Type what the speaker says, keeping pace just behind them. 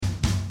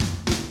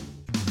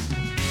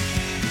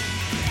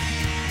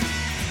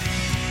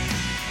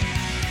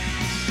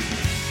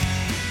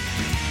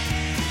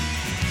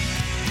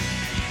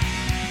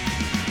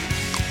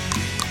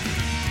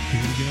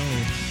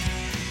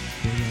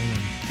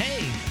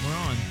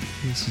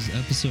This is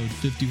episode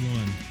 51.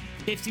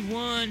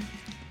 51.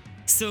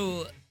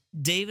 So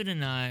David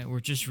and I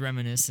were just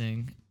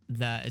reminiscing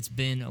that it's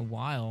been a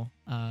while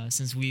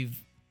since we've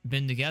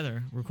been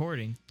together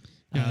recording.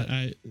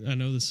 Yeah, I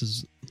know this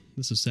is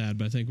sad,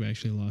 but I think we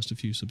actually lost a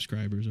few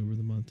subscribers over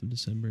the month of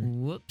December.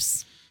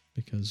 Whoops.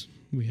 Because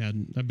we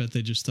hadn't. I bet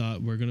they just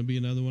thought we're going to be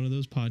another one of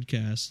those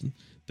podcasts.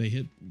 They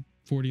hit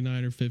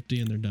 49 or 50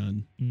 and they're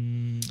done.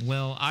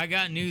 Well, I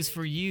got news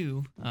for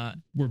you.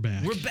 We're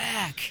back. We're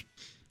back.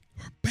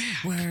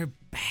 We're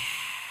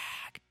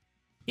back.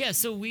 Yeah,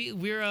 so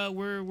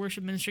we're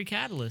Worship Ministry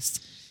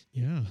Catalyst.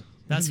 Yeah.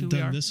 That's I who haven't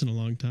we done are. this in a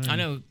long time. I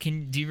know. Do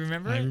you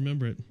remember it? I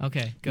remember it.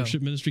 Okay, go.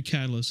 Worship Ministry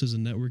Catalyst is a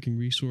networking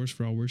resource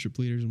for all worship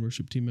leaders and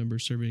worship team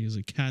members serving as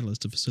a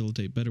catalyst to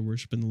facilitate better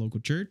worship in the local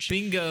church.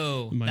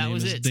 Bingo. My that name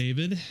was is it.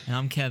 David. And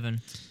I'm Kevin.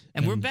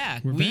 And we're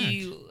back. We're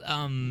we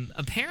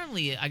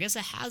apparently, I guess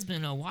it has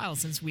been a while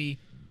since we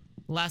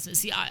last.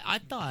 See, I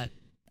thought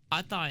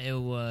it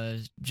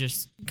was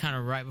just kind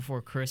of right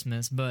before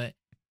Christmas, but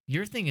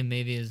you're thinking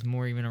maybe it's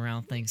more even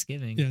around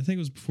Thanksgiving. Yeah, I think it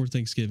was before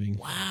Thanksgiving.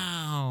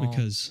 Wow.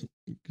 Because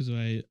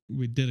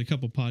we did a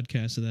couple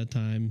podcasts at that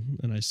time,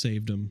 and I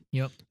saved them.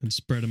 Yep. And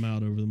spread them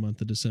out over the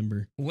month of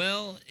December.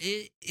 Well,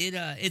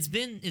 it's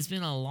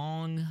been a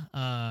long,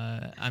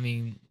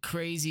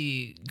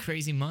 crazy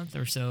month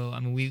or so. I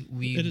mean,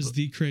 we it is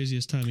the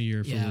craziest time of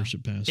year for Yeah.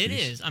 worship pastors. It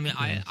is. I mean,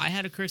 Yeah. I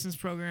had a Christmas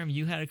program.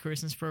 You had a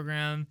Christmas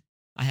program.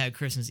 I had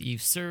Christmas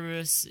Eve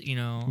service. You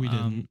know, We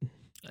didn't.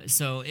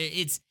 So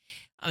it's.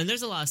 I mean,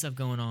 there's a lot of stuff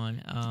going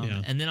on,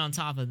 Yeah. and then on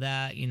top of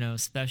that, you know,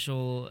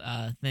 special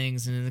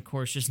things, and then of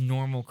course just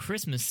normal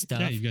Christmas stuff.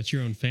 Yeah, you've got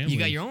your own family. You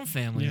got your own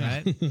family,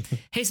 Yeah. right?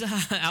 Hey, so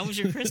how was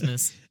your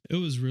Christmas? It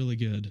was really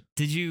good.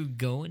 Did you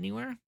go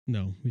anywhere?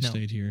 No, we No.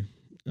 stayed here.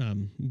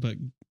 But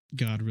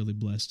God really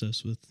blessed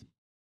us with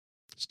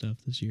stuff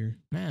this year.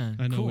 Man,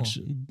 I know cool.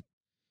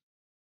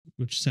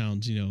 which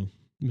sounds,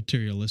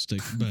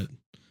 materialistic, but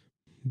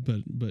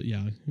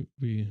yeah,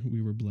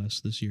 we were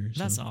blessed this year.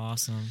 So That's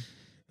awesome.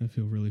 I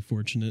feel really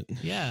fortunate.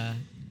 Yeah,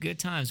 good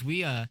times.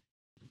 We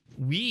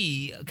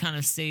kind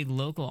of stayed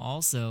local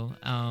also,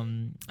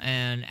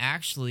 and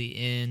actually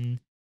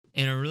in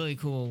a really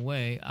cool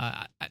way.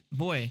 I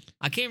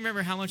can't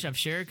remember how much I've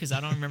shared because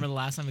I don't remember the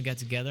last time we got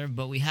together.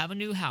 But we have a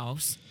new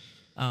house.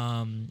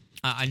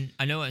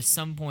 I know at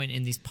some point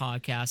in these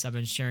podcasts I've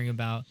been sharing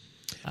about.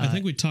 I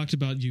think we talked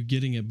about you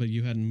getting it, but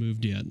you hadn't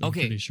moved yet. I'm Okay.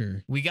 pretty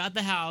sure. We got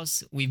the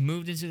house. We've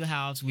moved into the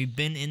house. We've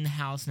been in the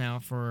house now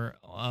for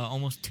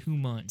almost 2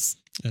 months,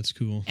 That's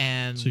cool.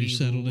 and So you we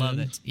settled love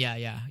in? it.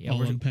 Yeah. All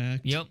we're-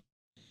 unpacked. Yep.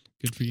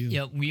 Good for you.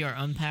 Yep, we are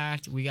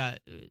unpacked. We got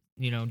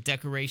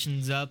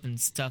decorations up and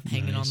stuff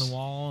hanging on Nice. the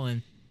wall,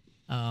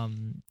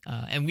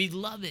 and we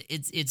love it.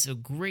 It's a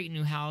great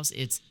new house.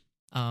 It's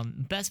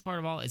best part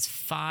of all, it's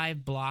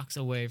 5 blocks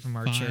away from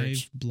our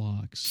church. 5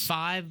 blocks.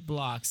 5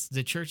 blocks.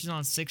 The church is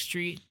on 6th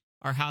Street.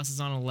 Our house is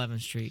on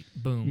 11th Street.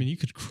 Boom. I mean, you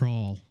could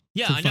crawl.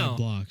 Yeah, for I 5 know.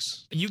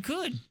 blocks. You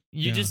could.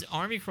 You Yeah. just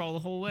army crawl the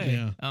whole way.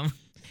 Yeah.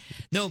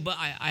 No, but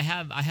I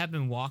have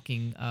been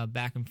walking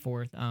back and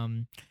forth.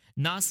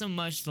 Not so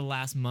much the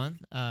last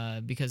month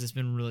because it's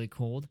been really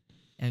cold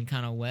and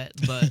kind of wet.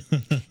 But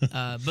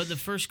the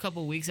first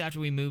couple weeks after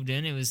we moved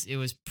in, it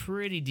was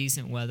pretty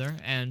decent weather,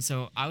 and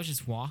so I was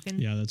just walking.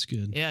 Yeah, that's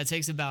good. Yeah, it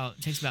takes about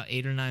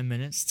 8 or 9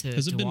 minutes to.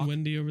 Has it been walk.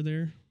 windy over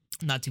there?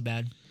 Not too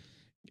bad.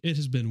 It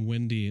has been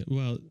windy.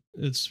 Well,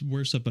 it's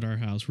worse up at our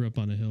house. We're up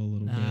on a hill a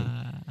little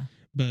bit.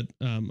 But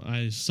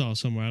I saw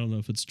somewhere, I don't know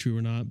if it's true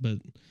or not, but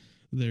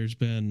there's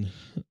been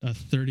a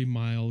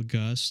 30-mile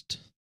gust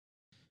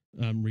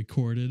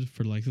recorded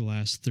for like the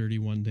last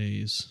 31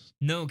 days.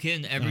 No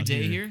kidding. Every out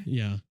day here,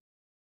 Yeah.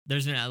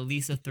 there's been at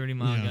least a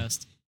 30-mile Yeah.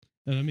 gust.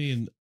 And I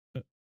mean,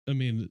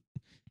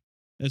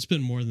 it's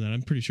been more than that.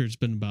 I'm pretty sure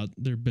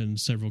there have been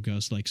several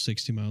gusts, like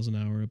 60 miles an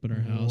hour up at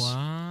our house.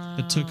 Wow.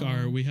 It took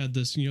we had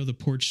this, the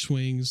porch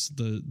swings,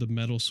 the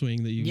metal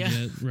swing that you Yeah.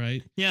 can get,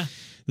 right? Yeah.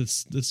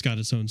 That's got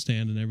its own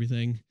stand and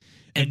everything.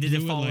 And did it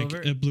blew fall like,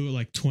 over? It blew it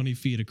like 20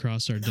 feet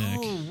across our deck.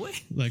 No way.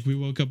 Like we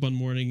woke up one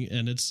morning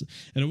and it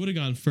would have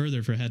gone further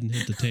if it hadn't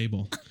hit the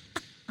table.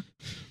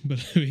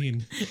 But I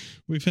mean,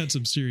 we've had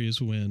some serious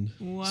wind.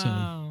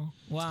 Wow.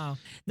 Wow.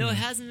 No, Yeah. it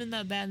hasn't been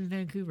that bad in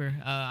Vancouver.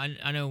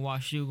 I know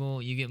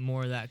Washougal, you get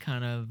more of that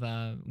kind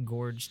of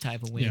gorge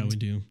type of wind. Yeah, we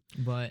do.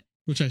 But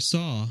Which I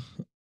saw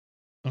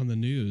on the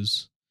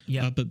news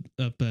yeah. up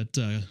at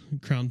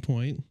Crown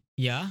Point.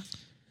 Yeah.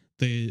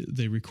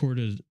 They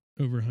recorded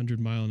over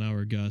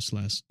 100-mile-an-hour gusts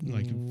a few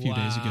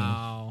days ago.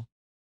 Wow.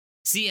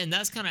 See, and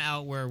that's kind of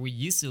out where we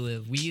used to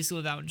live. We used to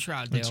live out in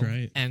Troutdale. That's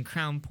right. And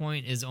Crown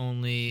Point is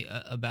only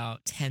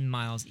about 10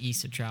 miles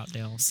east of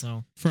Troutdale.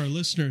 So, For our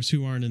listeners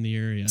who aren't in the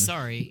area,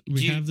 sorry.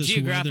 we have this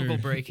geographical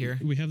weather, break here.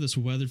 We have this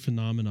weather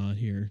phenomenon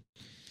here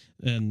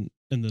in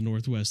the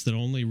Northwest that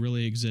only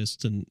really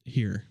exists in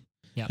here.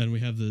 Yeah. And we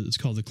have it's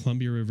called the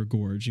Columbia River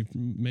Gorge.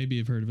 Maybe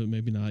you've heard of it,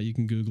 maybe not. You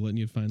can Google it and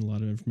you'll find a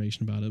lot of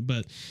information about it.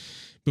 But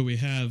But we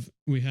have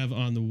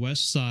on the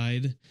west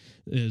side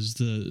is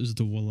the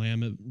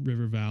Willamette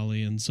River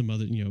Valley and some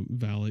other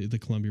valley, the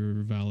Columbia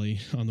River Valley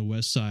on the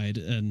west side,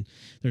 and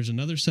there's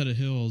another set of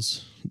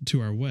hills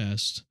to our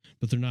west,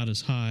 but they're not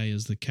as high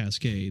as the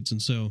Cascades,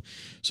 and so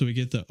we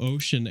get the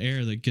ocean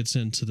air that gets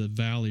into the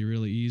valley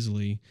really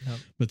easily. Yep.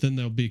 But then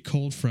there'll be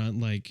cold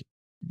front, like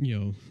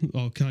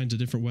all kinds of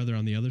different weather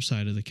on the other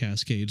side of the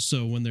Cascades.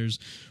 So when there's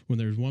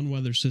one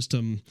weather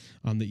system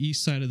on the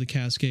east side of the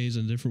Cascades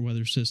and a different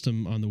weather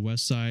system on the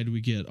west side, we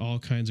get all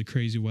kinds of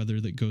crazy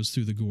weather that goes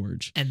through the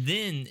gorge. And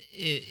then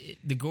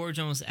the gorge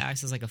almost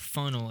acts as like a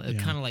funnel. It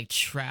kind of like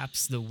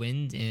traps the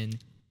wind in,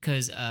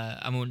 because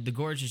the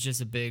gorge is just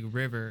a big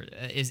river.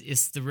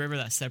 It's the river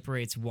that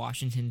separates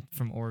Washington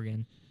from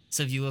Oregon.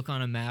 So if you look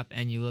on a map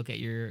and you look at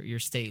your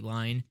state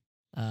line,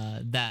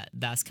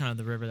 that's kind of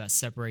the river that's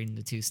separating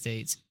the two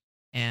states.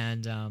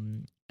 And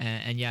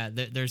yeah,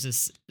 there's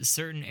this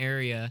certain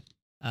area.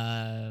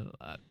 I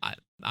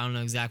don't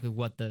know exactly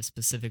what the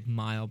specific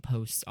mile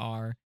posts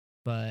are,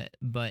 but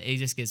it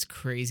just gets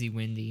crazy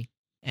windy,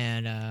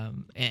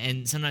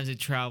 and sometimes it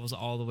travels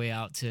all the way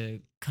out to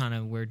kind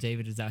of where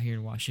David is out here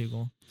in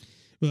Washougal.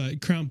 Well,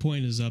 Crown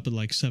Point is up at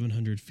like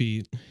 700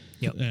 feet.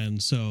 Yep.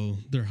 And so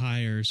they're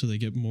higher, so they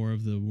get more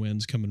of the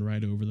winds coming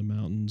right over the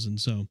mountains. And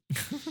so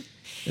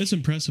it's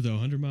impressive, though,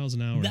 100 miles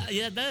an hour.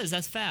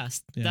 That's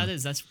fast. Yeah.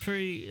 That's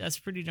pretty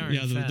darn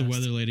fast. Yeah, the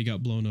weather lady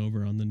got blown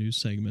over on the news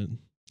segment.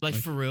 Like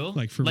for real?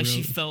 Like for real. Like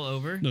she fell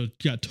over? No,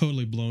 got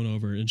totally blown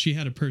over. And she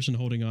had a person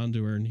holding on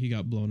to her, and he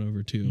got blown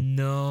over, too.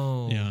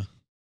 No. Yeah.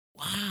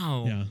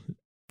 Wow. Yeah.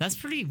 That's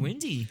pretty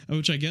windy.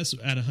 Which I guess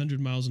at 100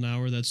 miles an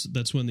hour,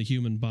 that's when the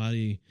human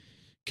body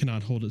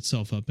cannot hold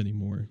itself up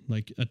anymore.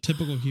 Like a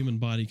typical human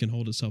body can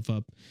hold itself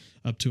up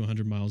to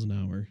 100 miles an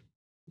hour.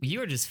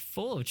 You are just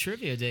full of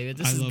trivia, David.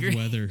 I love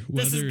weather.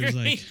 Weather is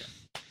like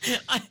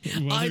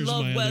I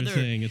love my weather.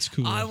 Other thing. It's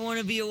cool. I want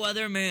to be a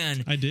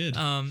weatherman. I did.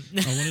 I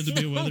wanted to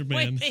be a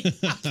weatherman.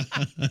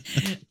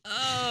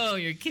 Oh,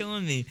 you're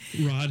killing me.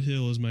 Rod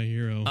Hill is my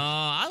hero.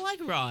 I like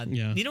Rod.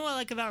 Yeah. You know what I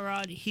like about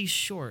Rod? He's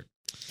short.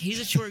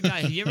 He's a short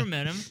guy. Have you ever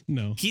met him?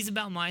 No. He's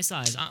about my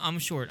size. I'm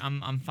short.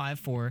 I'm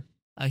 5'4".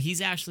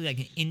 He's actually like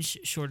an inch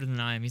shorter than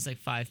I am. He's like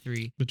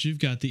 5'3". But you've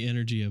got the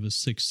energy of a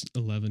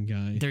 6'11"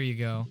 guy. There you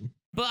go.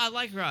 But I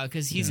like Rod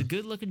because he's a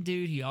good-looking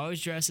dude. He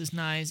always dresses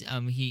nice.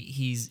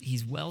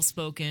 He's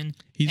well-spoken.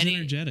 He's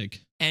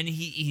energetic.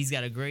 He's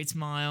got a great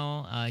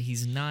smile.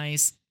 He's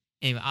nice.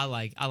 Anyway, I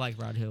like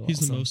Rod Hill.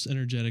 He's the most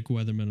energetic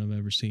weatherman I've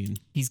ever seen.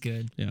 He's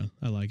good. Yeah,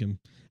 I like him.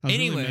 I was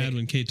really mad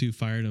when K2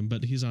 fired him,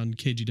 but he's on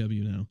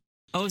KGW now.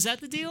 Oh, is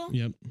that the deal?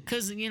 Yep.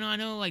 Because, I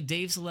know like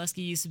Dave Selesky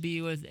used to be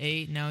with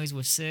 8, now he's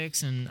with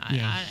 6, and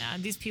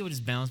these people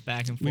just bounce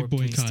back and forth. We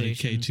boycotted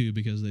K2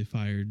 because they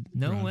fired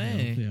No Rod way.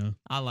 Hill. Yeah.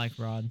 I like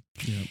Rod.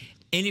 Yep.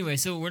 Anyway,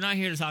 so we're not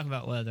here to talk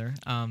about weather,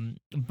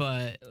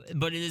 but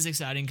it is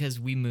exciting because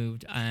we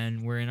moved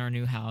and we're in our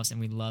new house and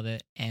we love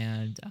it.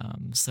 And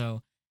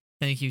so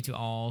thank you to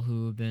all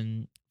who have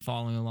been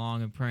following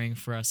along and praying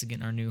for us to get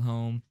in our new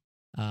home.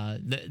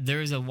 There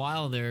was a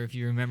while there, if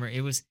you remember,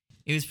 it was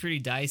pretty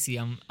dicey.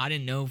 I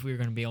didn't know if we were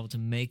going to be able to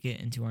make it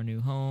into our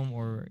new home,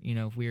 or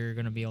if we were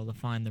going to be able to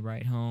find the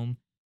right home.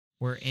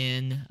 We're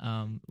in,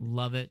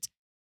 love it,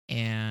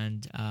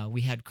 and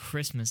we had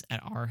Christmas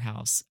at our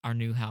house, our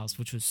new house,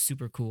 which was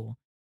super cool.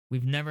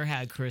 We've never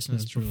had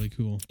Christmas. That's really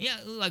cool. Yeah,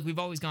 like we've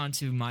always gone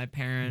to my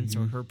parents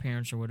or her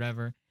parents or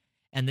whatever,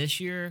 and this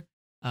year,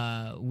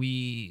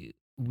 we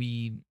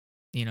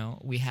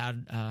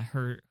had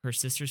her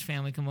sister's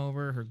family come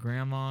over, her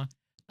grandma.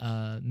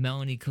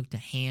 Melanie cooked a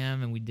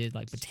ham and we did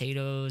like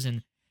potatoes,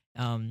 and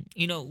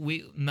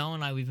Mel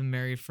and I, we've been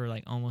married for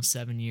like almost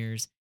 7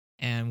 years,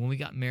 and when we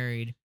got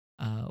married,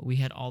 we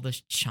had all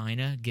this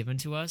china given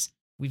to us.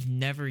 We've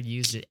never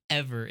used it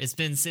ever. It's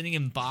been sitting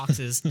in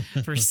boxes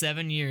for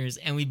 7 years,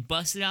 and we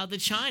busted out the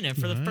china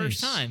for the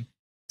first time.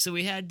 So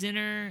we had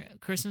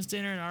Christmas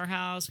dinner at our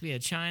house. We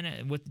had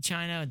china with the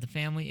china at the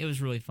family. It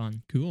was really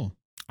fun. Cool.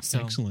 So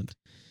excellent.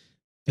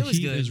 The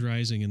heat is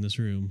rising in this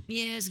room.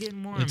 Yeah, it's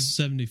getting warm. It's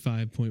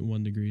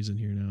 75.1 degrees in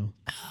here now.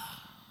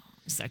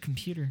 It's that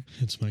computer.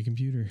 It's my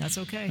computer. That's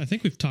okay. I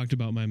think we've talked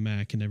about my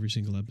Mac in every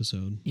single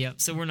episode.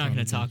 Yep, so we're not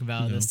going to talk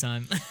about it this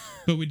time.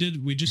 But we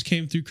did. We just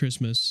came through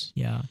Christmas.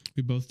 Yeah.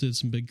 We both did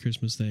some big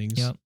Christmas things.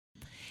 Yep.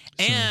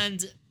 So.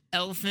 And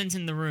elephant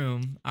in the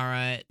room, all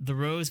right, the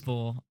Rose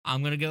Bowl.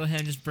 I'm going to go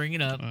ahead and just bring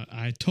it up.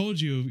 I told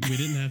you we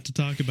didn't have to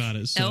talk about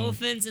it. So.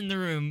 Elephants in the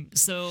room.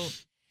 So...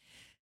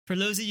 for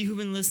those of you who've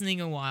been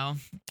listening a while,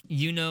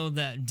 you know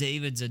that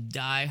David's a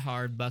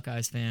die-hard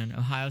Buckeyes fan.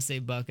 Ohio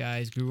State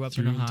Buckeyes, grew up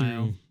in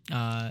Ohio.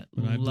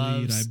 When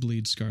I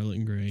bleed scarlet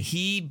and gray.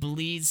 He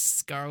bleeds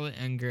scarlet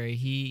and gray.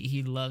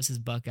 He loves his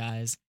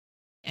Buckeyes.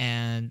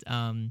 And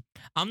I'm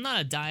not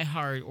a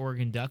die-hard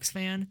Oregon Ducks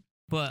fan,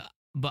 but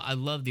I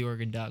love the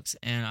Oregon Ducks,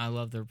 and I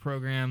love their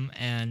program.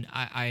 And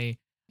I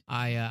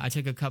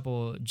took a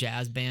couple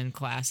jazz band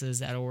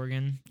classes at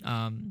Oregon.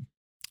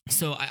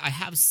 So I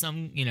have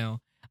some,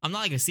 I'm not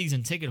like a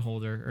season ticket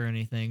holder or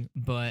anything,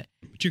 but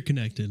you're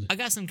connected. I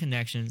got some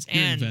connections,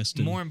 You're and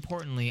invested. more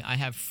importantly, I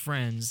have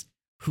friends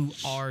who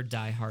are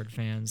diehard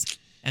fans,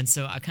 and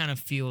so I kind of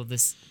feel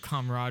this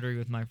camaraderie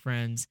with my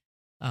friends.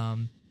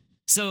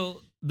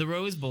 So the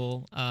Rose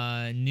Bowl,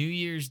 New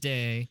Year's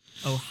Day,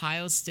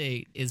 Ohio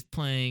State is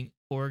playing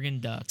Oregon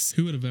Ducks.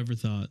 Who would have ever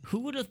thought? Who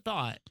would have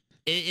thought?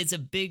 It's a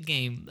big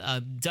game.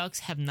 Ducks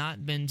have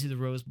not been to the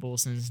Rose Bowl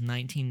since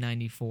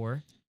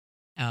 1994.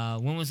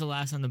 When was the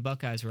last time the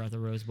Buckeyes were at the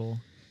Rose Bowl?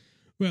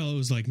 Well, it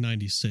was like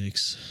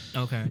 96.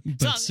 Okay.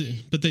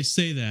 But they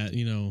say that,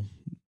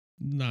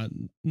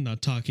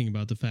 not talking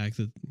about the fact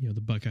that,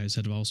 the Buckeyes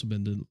had also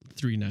been to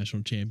 3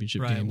 national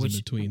championship games in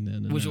between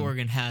then. And which now.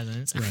 Oregon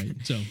hasn't. Right.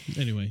 So,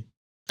 anyway.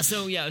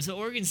 So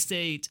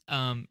University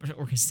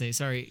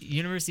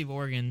of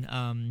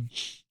Oregon,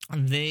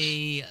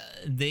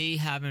 they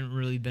haven't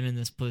really been in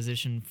this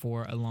position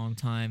for a long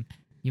time.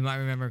 You might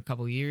remember a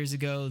couple years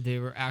ago, they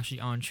were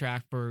actually on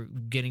track for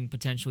getting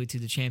potentially to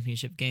the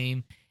championship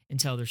game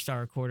until their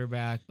star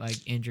quarterback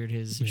injured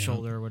his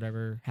shoulder or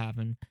whatever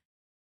happened.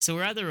 So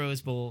we're at the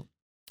Rose Bowl,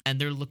 and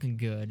they're looking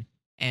good,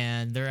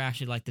 and they're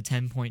actually like the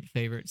 10-point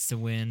favorites to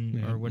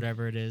win or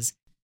whatever it is.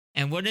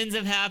 And what ends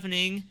up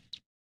happening?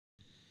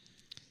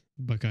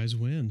 Buckeyes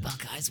win.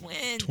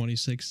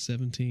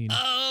 26-17.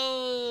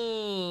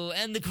 Oh,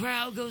 and the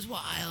crowd goes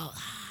wild.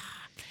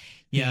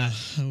 Yeah,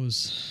 I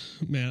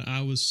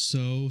was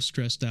so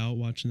stressed out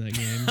watching that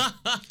game.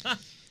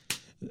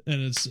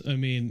 And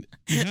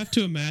you have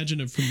to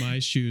imagine it from my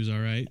shoes, all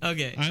right?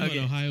 Okay. I'm an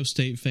Ohio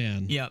State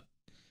fan. Yep.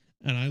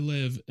 And I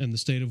live in the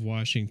state of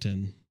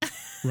Washington,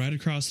 right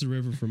across the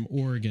river from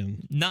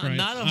Oregon.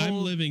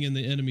 I'm living in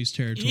the enemy's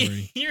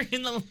territory. You're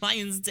in the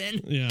lion's den.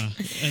 Yeah.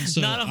 And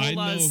so not a whole I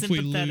lot know of if we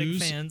sympathetic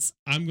lose, fans.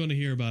 I'm going to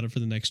hear about it for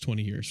the next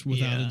 20 years,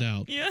 without a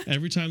doubt. Yeah.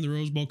 Every time the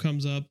Rose Bowl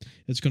comes up,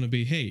 it's going to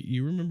be, hey,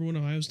 you remember when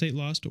Ohio State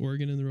lost to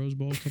Oregon in the Rose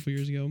Bowl a couple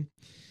years ago?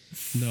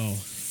 No,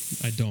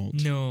 I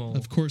don't. No.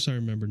 Of course I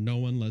remember. No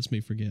one lets me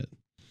forget.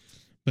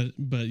 But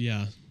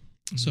yeah.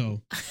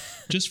 So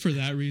just for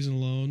that reason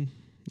alone,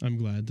 I'm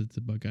glad that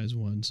the Buckeyes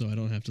won, so I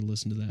don't have to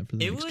listen to that for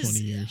the next 20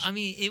 years.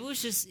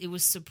 It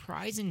was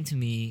surprising to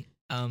me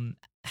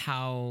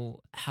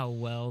how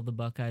well the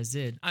Buckeyes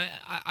did. I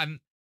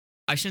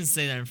shouldn't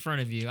say that in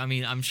front of you.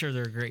 I'm sure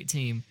they're a great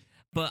team,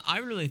 but I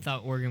really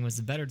thought Oregon was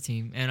the better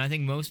team, and I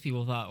think most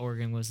people thought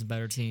Oregon was the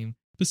better team.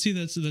 But see,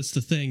 that's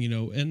the thing,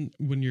 and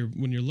when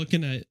you're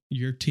looking at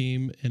your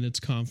team and its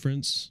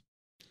conference,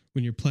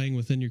 when you're playing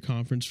within your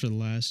conference for the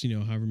last,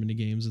 however many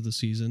games of the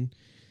season,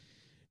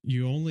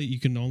 you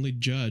can only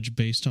judge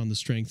based on the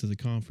strength of the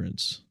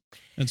conference.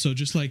 And so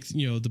just like,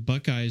 the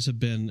Buckeyes have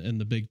been in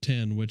the Big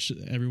Ten, which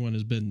everyone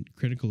has been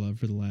critical of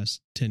for the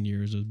last 10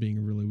 years as being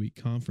a really weak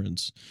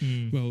conference.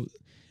 Well,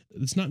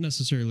 it's not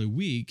necessarily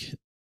weak.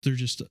 They're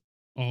just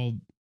all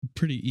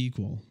pretty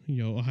equal.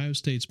 Ohio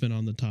State's been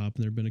on the top,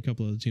 and there have been a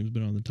couple other teams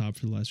been on the top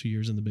for the last few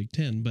years in the Big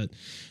Ten, but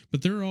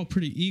they're all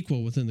pretty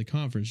equal within the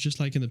conference, just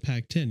like in the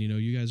Pac-10.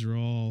 You guys are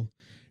all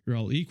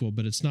equal,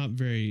 but it's not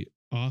very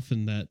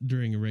often that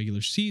during a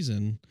regular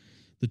season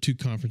the two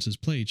conferences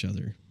play each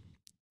other.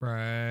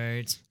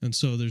 Right. And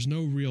so there's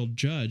no real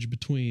judge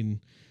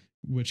between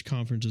which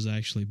conference is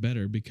actually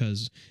better,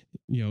 because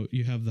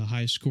you have the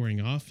high scoring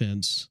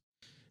offense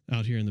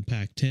out here in the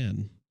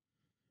Pac-10,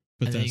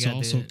 but that's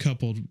also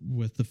coupled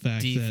with the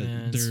fact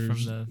that their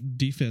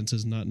defense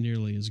is not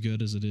nearly as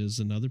good as it is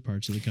in other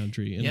parts of the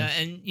country.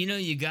 And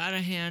you got to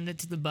hand it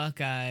to the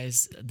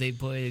Buckeyes. They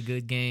played a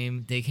good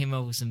game. They came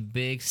up with some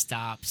big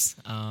stops.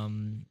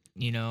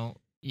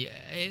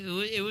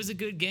 It was a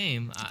good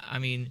game.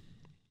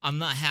 I'm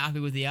not happy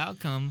with the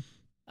outcome.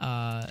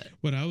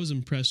 What I was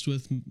impressed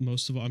with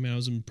most of all, I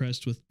was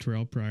impressed with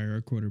Terrell Pryor,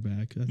 our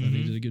quarterback. I thought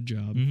he did a good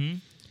job. Mm-hmm.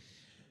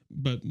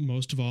 But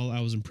most of all,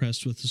 I was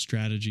impressed with the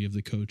strategy of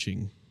the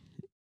coaching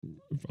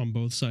on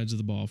both sides of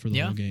the ball for the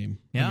whole game.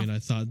 Yeah. I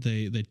thought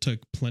they took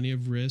plenty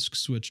of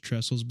risks, which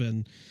Tressel's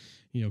been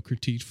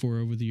critiqued for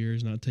over the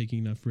years, not taking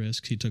enough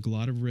risks. He took a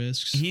lot of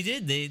risks. He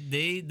did.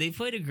 They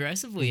played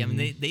aggressively.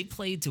 Mm-hmm. They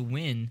played to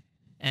win.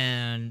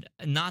 And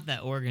not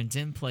that Oregon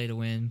didn't play to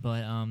win,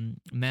 but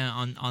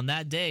man, on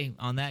that day,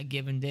 on that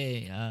given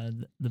day,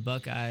 the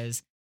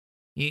Buckeyes,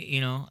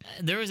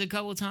 there was a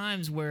couple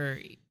times where,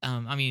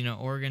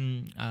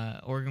 Oregon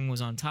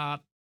was on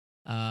top.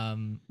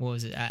 What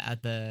was it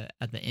at the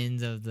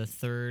end of the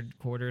third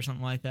quarter or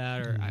something like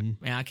that? Or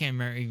I can't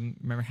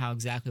remember how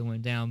exactly it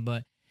went down,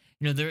 but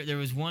there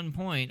was one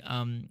point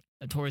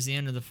towards the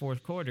end of the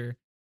fourth quarter.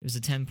 It was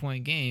a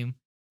 10-point game,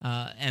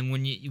 and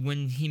when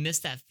he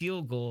missed that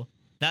field goal,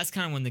 that's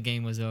kind of when the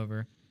game was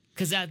over.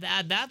 Because at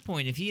that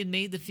point, if he had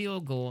made the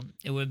field goal,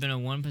 it would have been a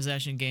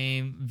one-possession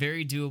game,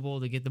 very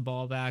doable to get the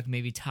ball back,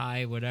 maybe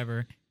tie,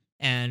 whatever.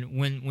 And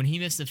when he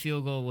missed the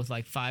field goal with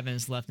like 5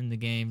 minutes left in the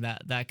game,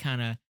 that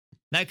kind of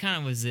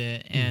was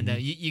it. And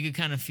you could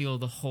kind of feel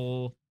the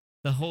whole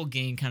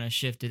game kind of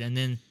shifted. And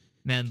then,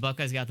 man,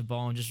 Buckeyes got the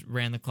ball and just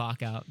ran the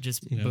clock out.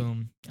 Just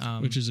boom.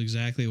 Which is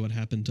exactly what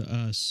happened to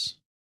us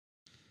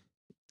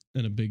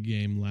in a big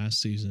game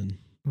last season.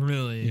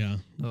 Really? Yeah.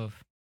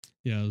 Oof.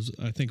 Yeah,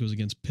 I think it was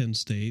against Penn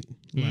State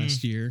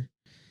last year,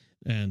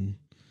 and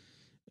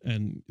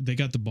they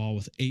got the ball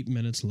with 8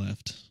 minutes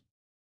left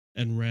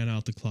and ran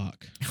out the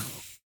clock.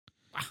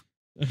 Wow.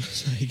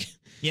 It's like,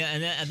 yeah,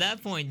 and at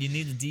that point, you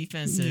need the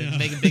defense to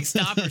make a big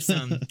stop or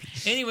something.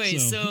 Anyway,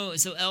 so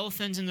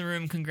elephants in the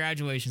room.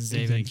 Congratulations,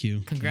 David. Thank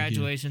you.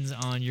 Congratulations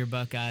on your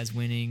Buckeyes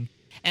winning.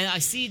 And I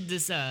see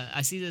this.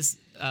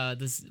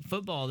 This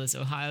football. This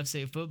Ohio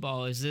State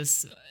football. Is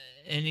this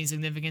any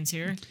significance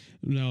here?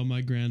 No, my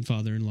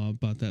grandfather-in-law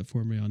bought that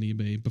for me on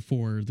eBay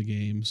before the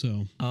game,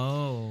 so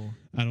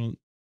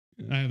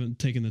I haven't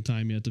taken the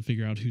time yet to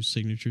figure out whose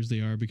signatures they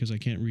are because I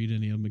can't read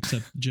any of them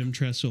except Jim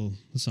Tressel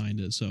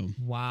signed it. So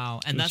wow,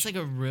 and that's like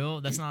a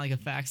real. That's not like a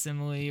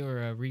facsimile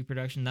or a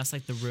reproduction. That's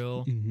like the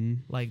real,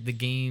 like the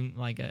game,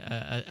 like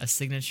a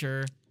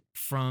signature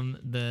from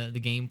the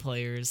game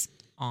players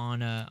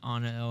on an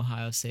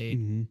Ohio State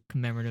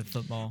commemorative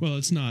football. Well,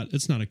 it's not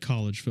a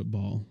college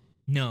football.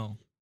 No,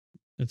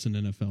 it's an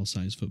NFL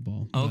size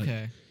football.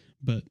 Okay,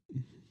 but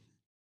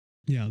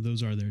yeah,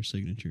 those are their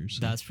signatures.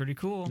 So that's pretty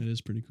cool. It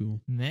is pretty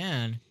cool,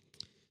 man.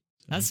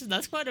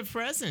 That's quite a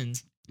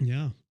present.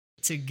 Yeah,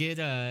 to get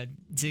a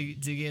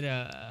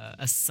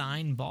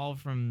signed ball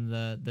from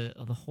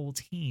the whole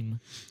team.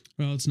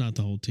 Well, it's not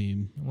the whole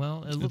team.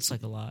 Well, it looks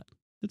like a lot.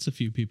 It's a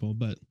few people,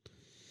 but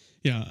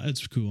yeah,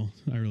 it's cool.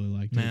 I really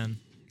liked it. Man,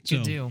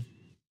 good deal.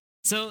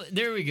 So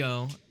there we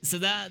go. So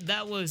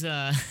that was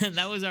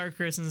that was our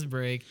Christmas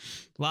break.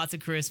 Lots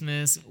of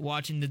Christmas,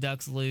 watching the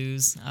Ducks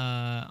lose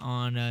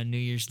on New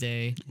Year's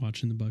Day,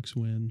 watching the Bucks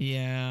win.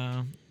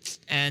 Yeah,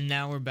 and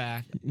now we're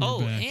back.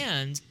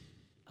 And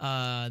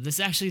this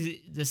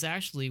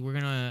actually we're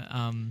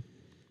gonna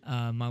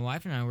my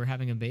wife and I were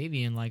having a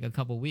baby in like a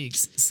couple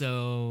weeks,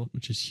 so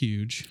which is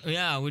huge.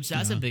 Yeah,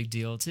 that's a big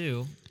deal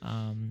too.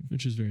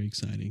 Which is very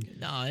exciting.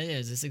 No, it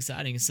is. It's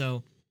exciting.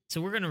 So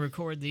we're gonna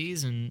record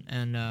these, and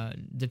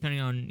depending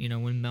on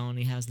when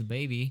Melanie has the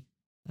baby,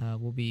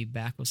 we'll be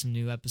back with some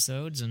new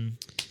episodes and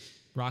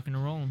rocking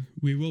and rolling.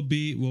 We'll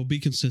be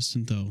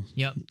consistent though.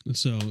 Yep.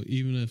 So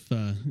even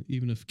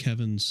if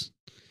Kevin's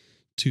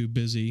too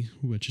busy,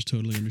 which is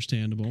totally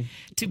understandable,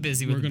 too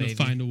busy. We're going to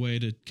find a way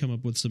to come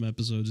up with some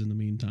episodes in the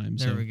meantime.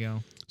 There we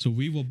go. So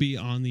we will be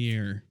on the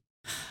air.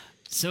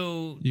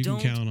 So you can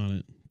count on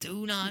it.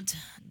 Do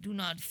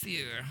not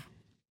fear.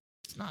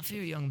 Not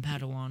fear, young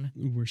Padawan.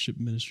 Worship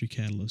Ministry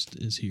Catalyst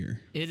is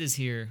here. It is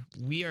here.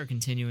 We are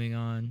continuing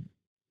on.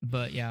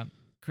 But yeah,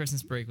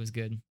 Christmas break was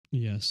good.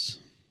 Yes.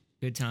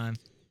 Good time.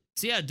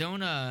 So yeah,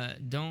 don't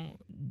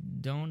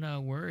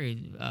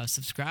worry.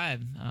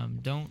 Subscribe.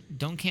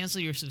 Don't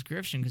cancel your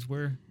subscription because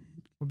we're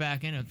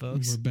back in it,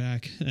 folks. We're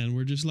back, and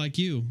we're just like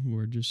you.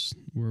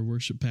 We're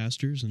worship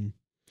pastors, and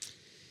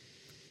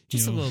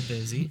just a little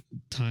busy.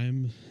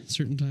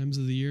 Certain times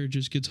of the year, it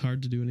just gets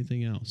hard to do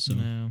anything else. So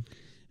no.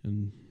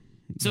 And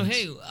so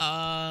hey,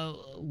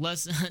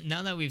 let's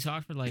now that we've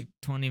talked for like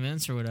 20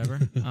 minutes or whatever,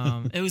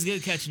 it was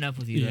good catching up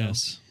with you.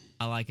 Yes,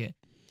 though. I like it.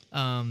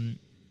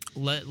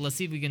 Let's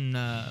see if we can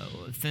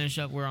finish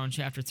up. We're on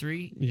chapter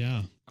 3.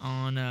 Yeah,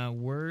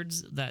 on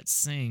words that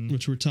sing,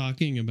 which we're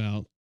talking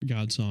about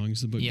God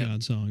songs, the book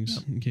God songs.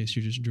 Yep. In case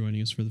you're just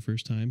joining us for the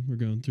first time, we're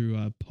going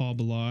through Paul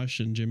Baloche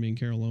and Jimmy and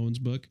Carol Owens'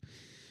 book,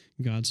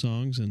 God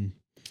songs, and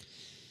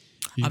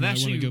you might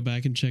want to go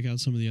back and check out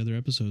some of the other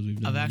episodes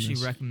we've done. I've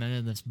actually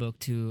recommended this book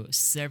to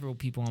several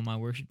people on my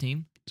worship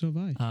team. So have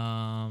I.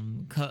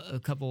 A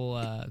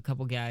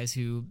couple guys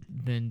who've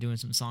been doing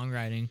some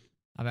songwriting.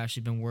 I've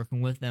actually been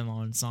working with them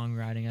on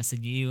songwriting. I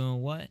said, you know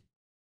what?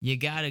 You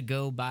got to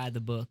go buy the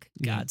book,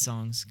 God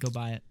Songs. Go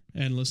buy it.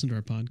 And listen to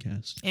our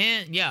podcast.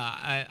 And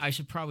yeah, I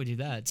should probably do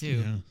that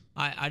too. Yeah.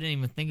 I didn't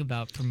even think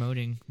about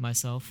promoting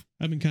myself.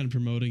 I've been kind of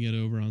promoting it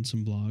over on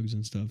some blogs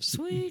and stuff.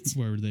 Sweet.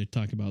 Where they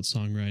talk about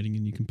songwriting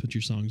and you can put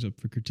your songs up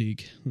for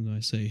critique. And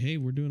I say, hey,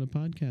 we're doing a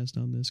podcast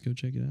on this. Go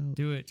check it out.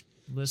 Do it.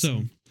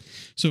 Listen.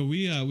 So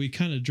we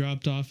kind of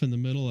dropped off in the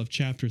middle of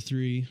chapter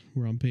 3.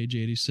 We're on page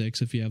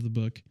 86 if you have the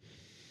book,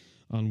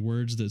 on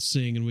words that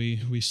sing. And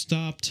we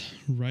stopped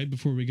right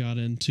before we got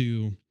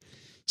into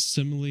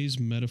similes,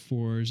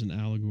 metaphors, and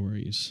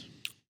allegories.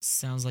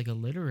 Sounds like a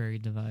literary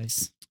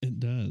device. It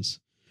does.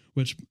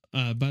 Which,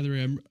 by the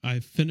way, I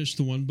finished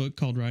the one book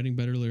called Writing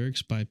Better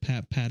Lyrics by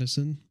Pat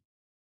Pattison.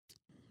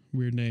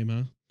 Weird name,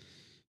 huh?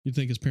 You'd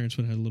think his parents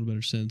would have had a little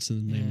better sense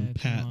than the name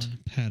Pat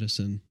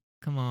Pattison.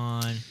 Come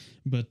on.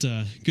 But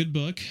good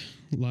book.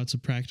 Lots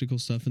of practical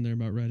stuff in there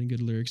about writing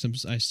good lyrics.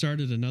 I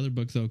started another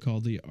book, though,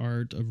 called The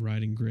Art of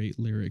Writing Great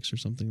Lyrics or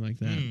something like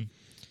that.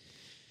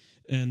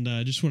 And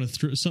I just want to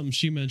throw something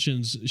she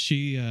mentions.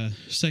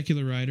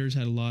 Secular writers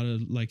had a lot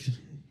of like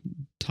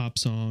top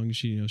songs.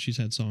 She's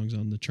had songs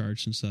on the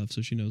charts and stuff,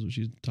 so she knows what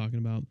she's talking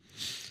about.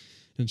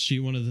 And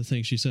one of the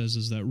things she says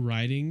is that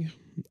writing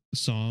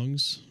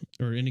songs,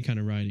 or any kind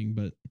of writing,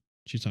 but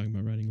she's talking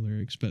about writing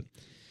lyrics, but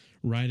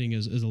writing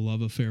is a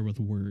love affair with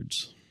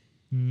words.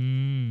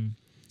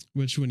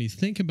 Which, when you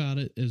think about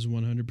it, is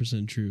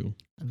 100% true.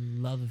 A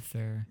love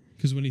affair.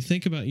 Because when you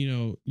think about,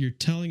 you're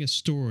telling a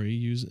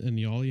story,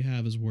 and all you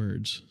have is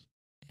words.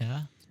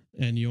 Yeah.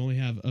 and you only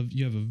have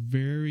you have a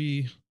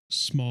very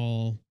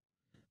small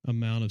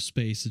amount of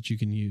space that you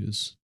can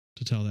use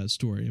to tell that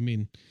story. I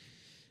mean,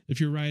 if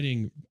you're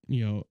writing,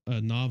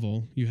 a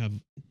novel, you have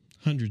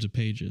hundreds of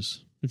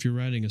pages. If you're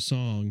writing a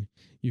song,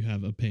 you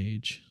have a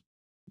page,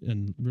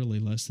 and really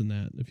less than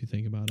that if you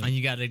think about it. And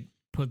you got to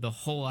put the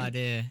whole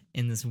idea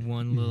in this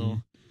one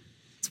little,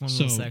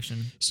 little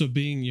section. So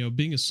being a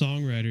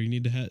songwriter,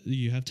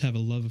 you have to have a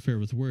love affair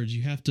with words.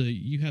 You have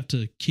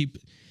to keep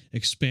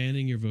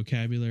expanding your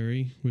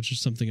vocabulary, which is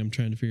something I'm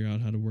trying to figure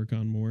out how to work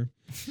on more.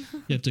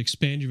 You have to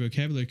expand your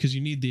vocabulary because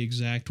you need the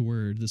exact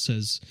word that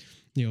says,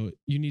 you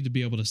need to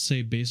be able to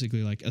say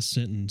basically like a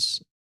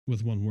sentence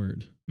with one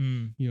word.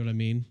 You know what I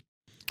mean?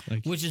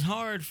 Like, which is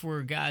hard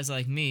for guys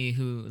like me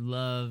who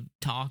love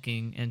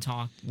talking and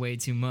talk way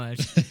too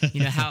much.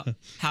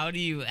 How do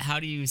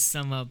you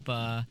sum up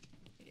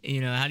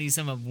how do you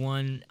sum up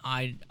one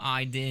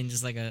idea in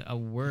just like a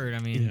word? I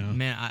mean,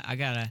 man, I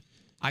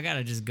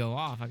gotta just go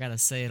off. I gotta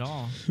say it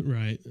all.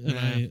 Right.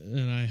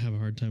 And I have a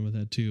hard time with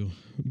that too.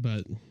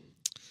 But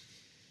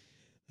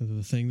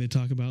the thing they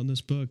talk about in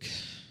this book.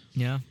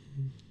 Yeah.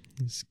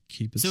 Is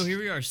keep it. So here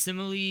we are: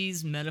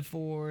 similes,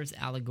 metaphors,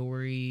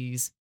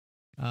 allegories.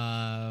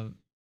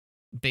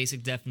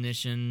 Basic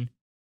definition.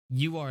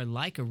 You are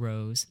like a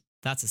rose.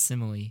 That's a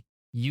simile.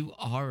 You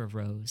are a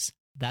rose.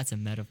 That's a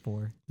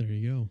metaphor. There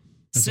you go.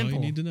 That's simple.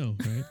 All you need to know,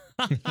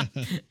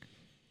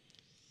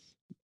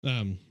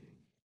 right?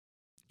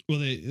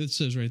 Well, it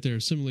says right there,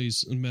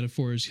 similes and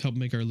metaphors help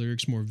make our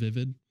lyrics more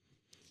vivid.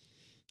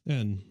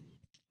 And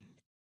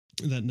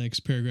that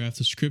next paragraph,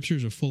 the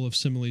scriptures are full of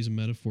similes and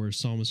metaphors.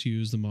 Psalmists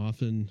use them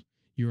often.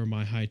 You are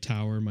my high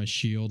tower, my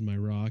shield, my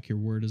rock. Your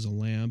word is a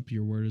lamp.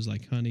 Your word is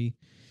like honey.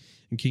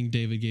 And King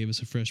David gave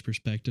us a fresh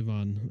perspective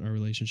on our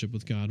relationship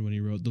with God when he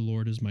wrote, the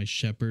Lord is my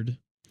shepherd,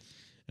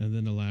 and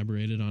then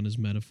elaborated on his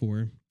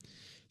metaphor.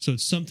 So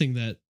it's something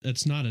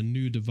it's not a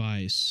new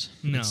device.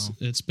 No.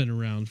 It's been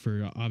around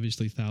for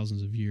obviously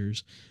thousands of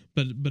years,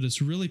 but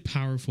it's really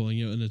powerful,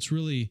 and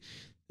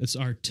it's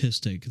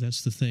artistic.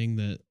 That's the thing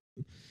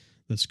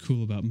that's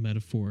cool about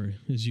metaphor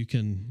is you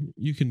can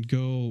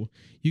go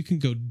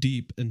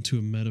deep into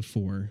a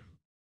metaphor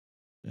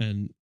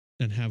and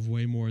have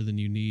way more than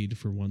you need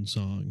for one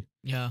song.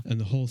 Yeah. And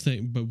the whole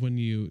thing, but when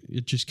you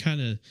kind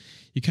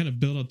of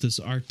build up this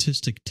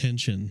artistic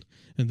tension,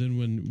 and then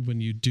when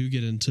you do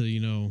get into,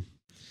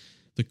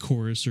 the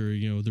chorus or,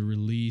 the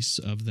release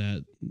of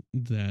that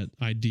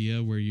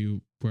idea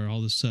where all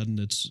of a sudden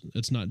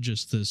it's not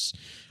just this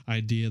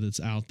idea that's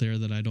out there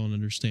that I don't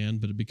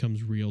understand, but it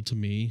becomes real to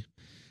me.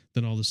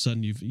 Then all of a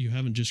sudden you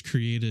haven't just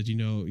created,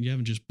 you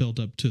haven't just built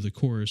up to the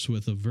chorus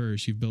with a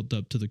verse. You've built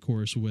up to the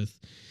chorus with,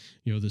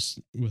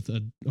 with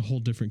a whole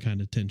different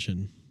kind of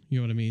tension. You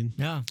know what I mean?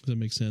 Yeah. Does that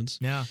make sense?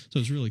 Yeah. So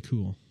it's really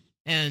cool.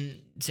 And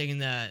taking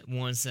that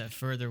one step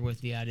further with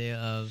the idea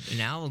of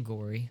an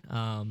allegory,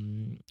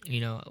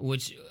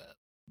 which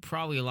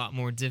probably a lot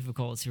more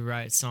difficult to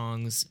write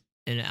songs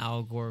in an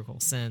allegorical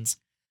sense.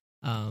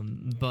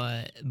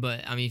 But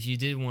I mean, if you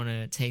did want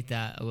to take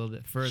that a little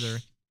bit further,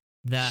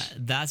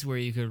 that's where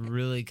you could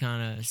really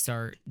kind of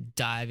start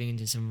diving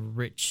into some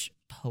rich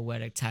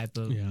poetic type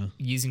of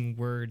using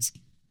words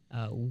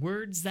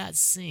that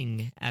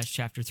sing, as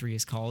chapter 3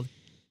 is called.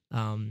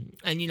 And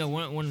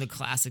one of the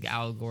classic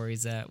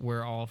allegories that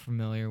we're all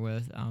familiar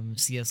with,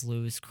 C.S.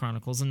 Lewis,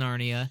 Chronicles of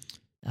Narnia.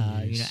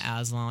 Nice.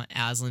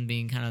 Aslan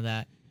being kind of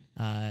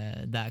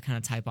that kind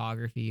of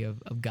typography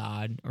of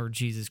God, or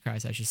Jesus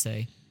Christ, I should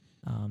say.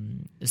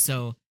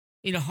 So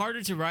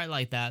harder to write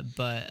like that,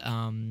 but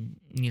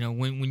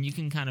when you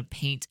can kind of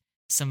paint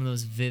some of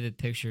those vivid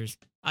pictures,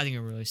 I think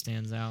it really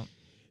stands out.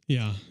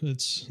 Yeah,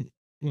 it's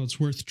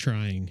worth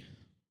trying.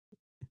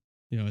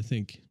 I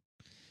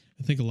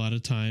think a lot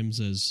of times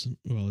as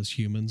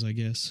humans, I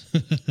guess,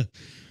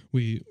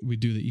 we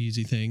do the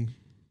easy thing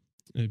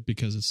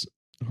because it's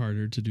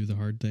harder to do the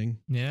hard thing.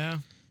 Yeah.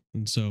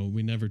 And so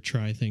we never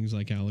try things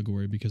like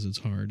allegory because it's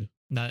hard.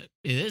 That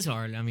it is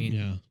hard. I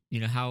mean,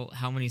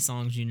 how many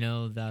songs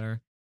that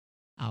are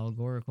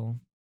allegorical,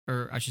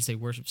 or I should say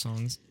worship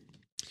songs.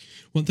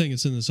 One thing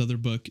that's in this other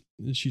book,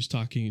 she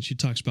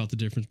talks about the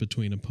difference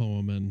between a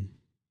poem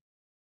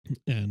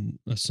and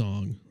a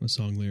song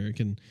lyric,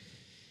 and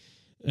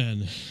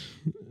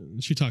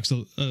she talks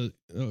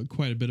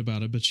quite a bit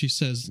about it, but she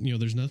says,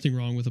 there's nothing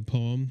wrong with a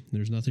poem.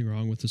 There's nothing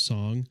wrong with a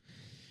song.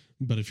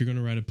 But if you're going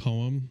to write a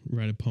poem,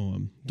 write a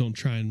poem. Don't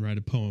try and write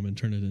a poem and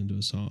turn it into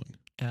a song.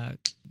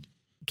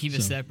 Keep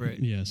it separate.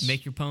 Yes.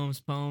 Make your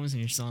poems and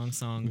your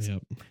songs.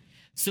 Yep.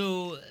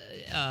 So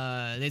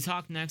they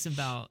talk next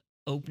about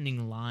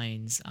opening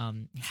lines,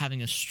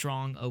 having a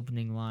strong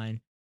opening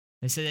line.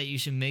 They say that you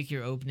should make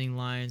your opening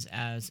lines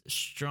as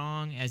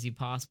strong as you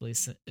possibly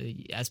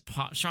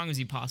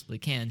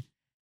can.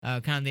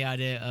 Kind of the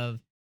idea of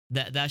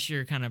that's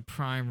your kind of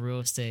prime real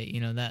estate.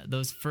 That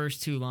those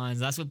first two lines,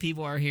 that's what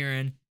people are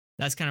hearing.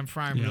 That's kind of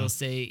prime real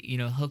estate.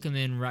 Hook them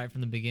in right from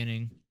the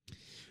beginning.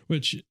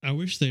 Which I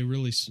wish they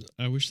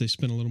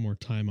spent a little more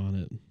time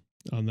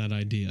on that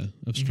idea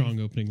of strong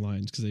opening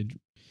lines, because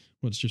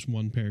it's just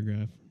one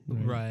paragraph.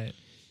 Right.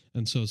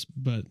 And so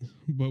but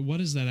what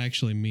does that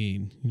actually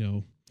mean?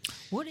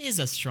 What is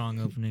a strong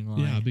opening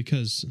line? Yeah,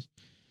 because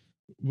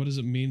what does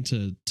it mean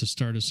to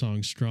start a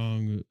song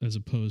strong as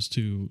opposed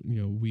to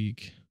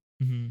weak?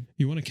 Mm-hmm.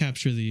 You want to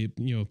capture the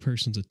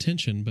person's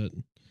attention, but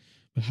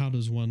how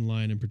does one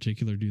line in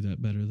particular do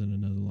that better than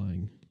another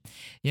line?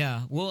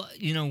 Yeah, well,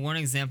 one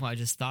example I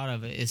just thought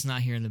of, it's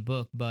not here in the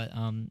book, but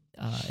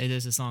it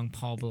is a song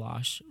Paul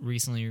Baloche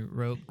recently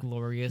wrote,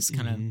 Glorious,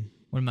 kind of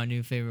one of my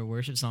new favorite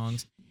worship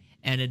songs,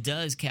 and it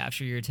does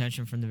capture your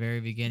attention from the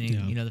very beginning.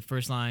 Yeah. The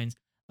first lines,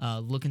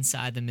 look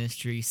inside the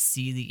mystery,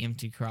 see the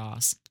empty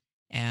cross.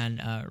 And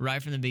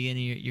right from the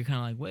beginning, you're kind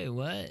of like, wait,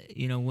 what?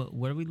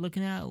 What are we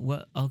looking at?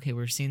 What? Okay,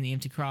 we're seeing the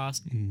empty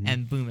cross,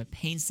 and boom, it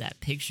paints that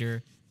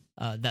picture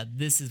that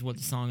this is what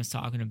the song is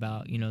talking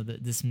about.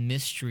 This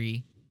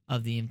mystery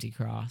of the empty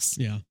cross.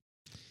 Yeah,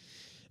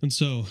 and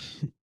so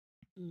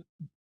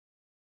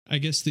I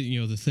guess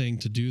the thing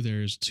to do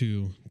there is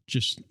to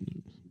just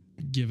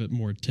give it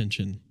more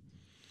attention.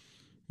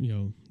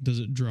 Does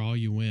it draw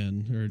you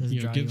in, or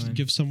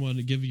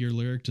give your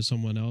lyric to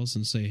someone else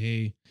and say,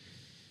 hey,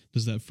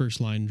 does that first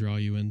line draw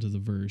you into the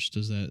verse?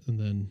 Does it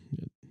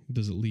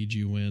lead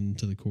you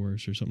into the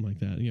chorus or something like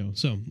that?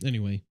 So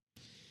anyway,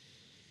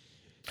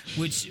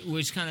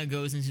 which kind of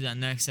goes into that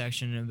next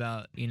section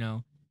about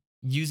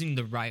using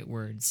the right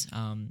words,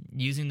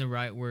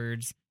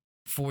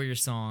 for your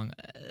song.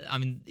 I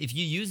mean, if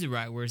you use the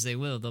right words,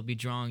 they'll be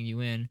drawing you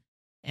in.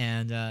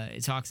 And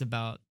it talks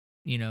about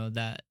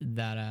that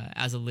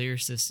as a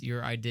lyricist,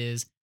 your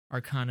ideas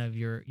are kind of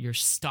your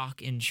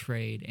stock in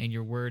trade, and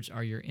your words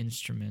are your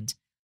instrument.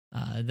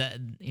 That's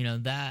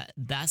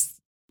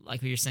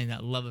like what you're saying,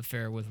 that love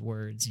affair with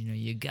words.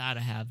 You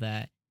gotta have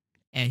that.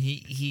 And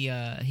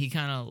he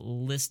kind of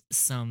lists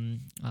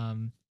some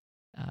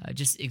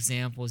just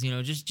examples.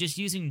 Just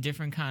using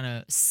different kind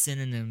of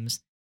synonyms.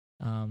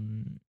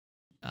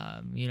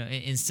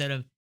 Instead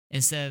of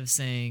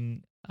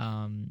saying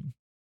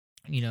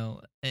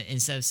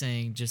instead of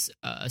saying just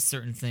a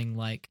certain thing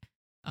like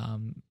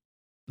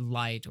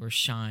light or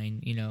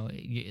shine,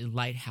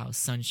 lighthouse,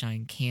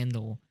 sunshine,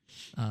 candle,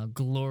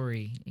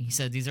 glory. He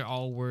said these are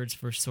all words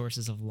for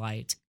sources of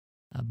light,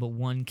 but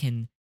one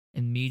can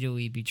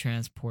immediately be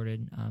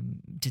transported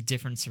to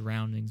different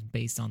surroundings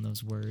based on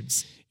those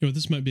words.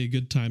 This might be a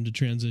good time to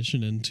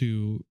transition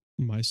into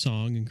my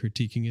song and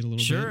critiquing it a little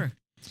bit. Sure.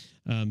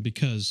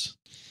 Because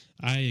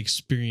I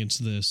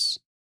experienced this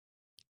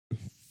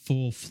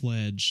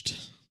full-fledged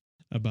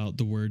about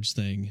the words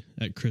thing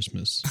at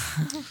Christmas.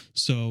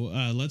 So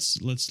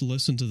let's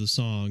listen to the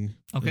song,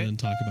 okay, and then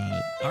talk about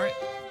it. All right.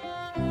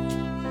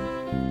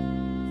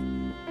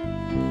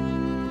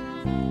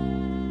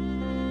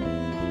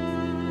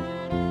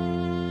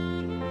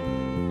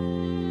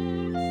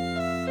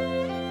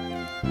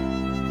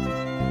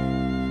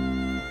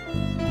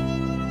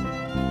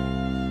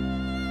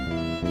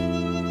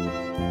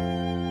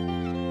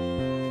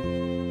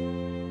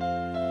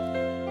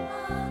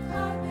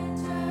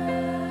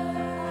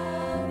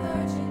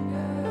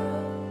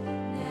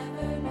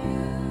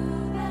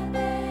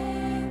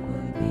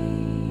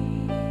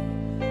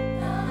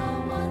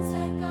 Once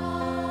I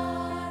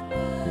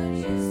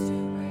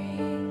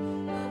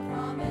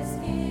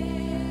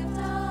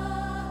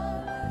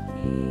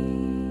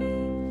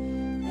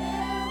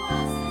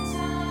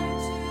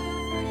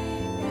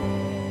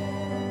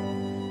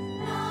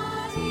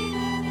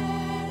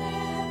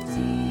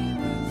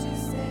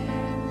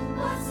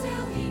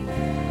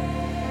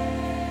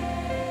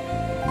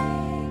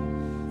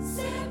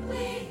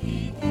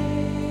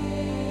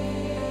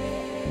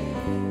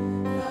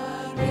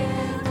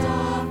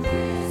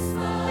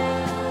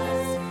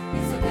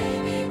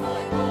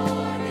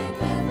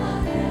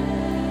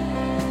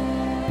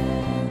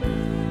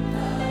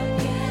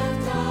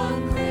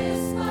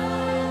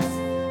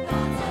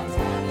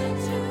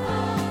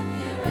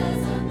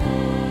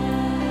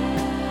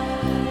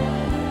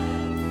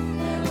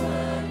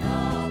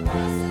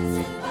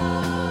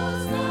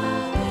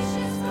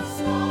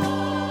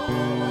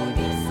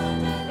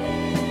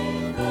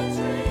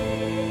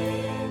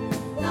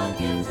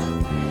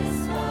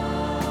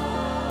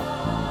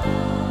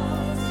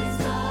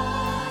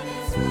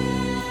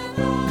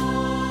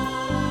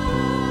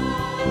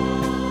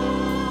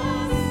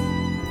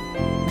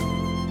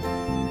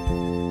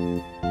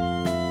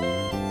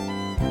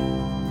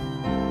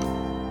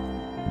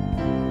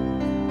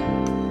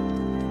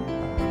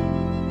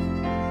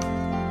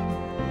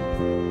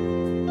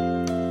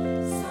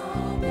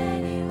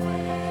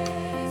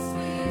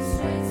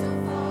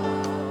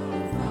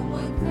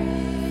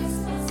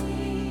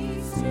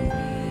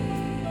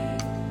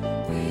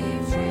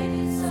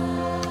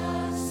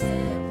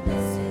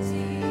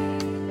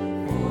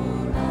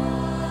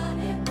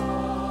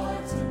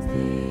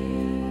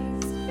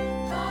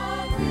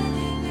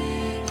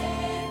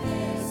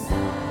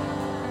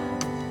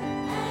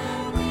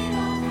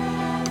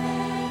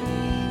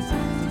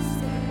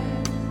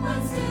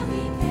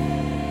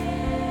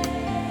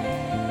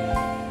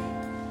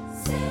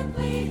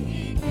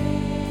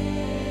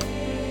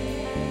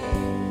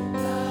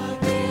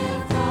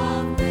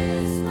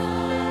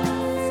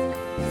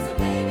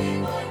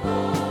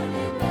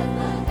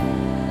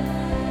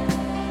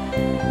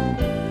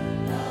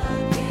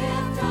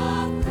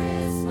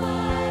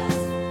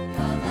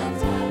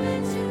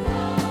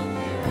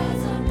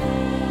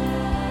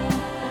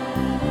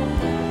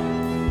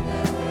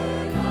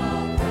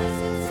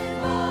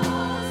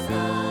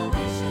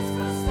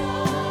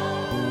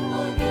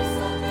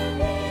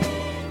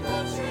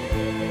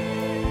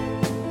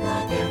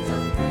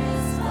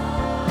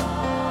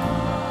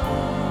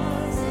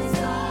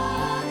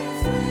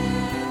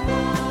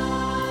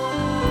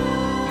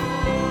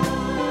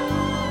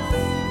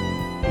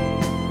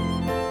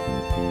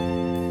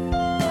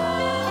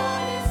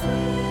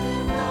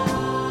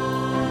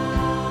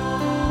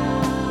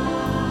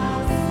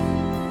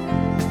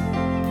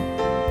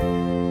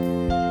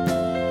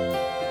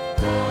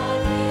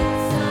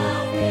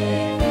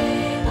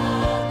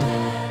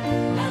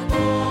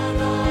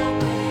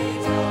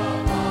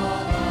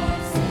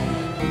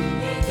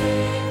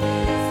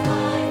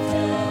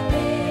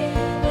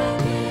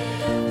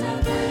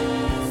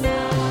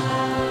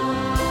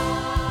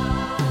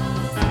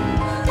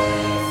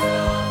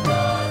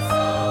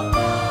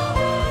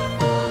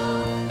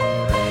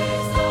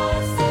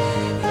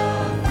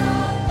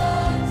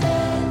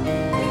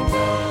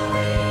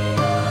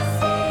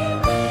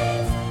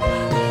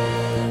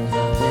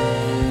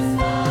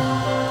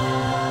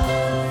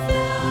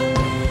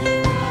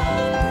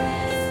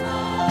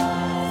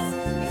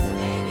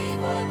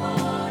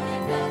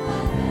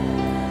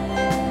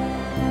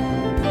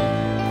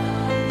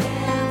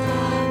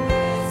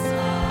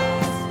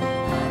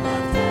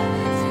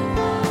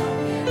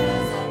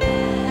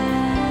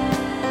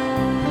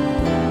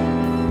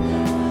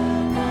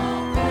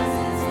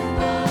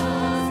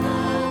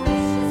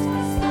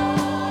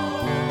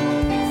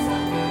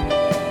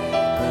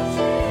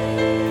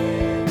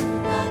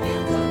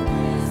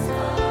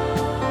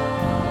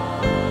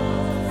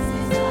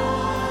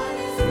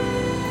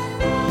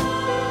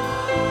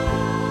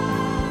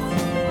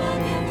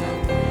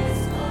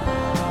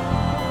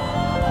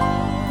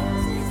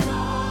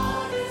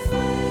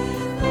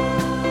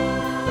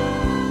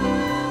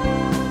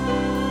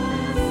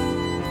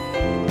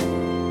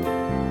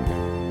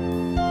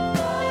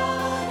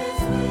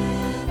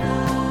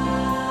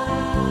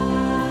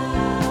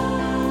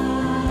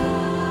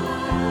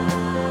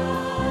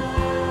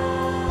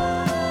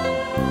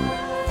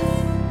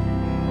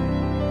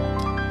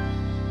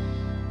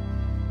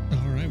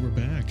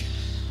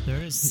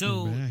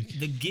So, We're back.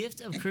 The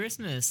Gift of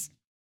Christmas,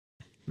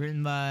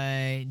 written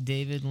by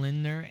David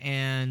Lindner.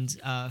 And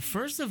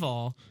first of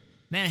all,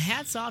 man,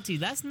 hats off to you.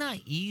 That's not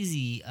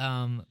easy,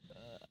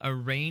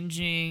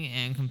 arranging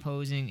and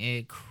composing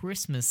a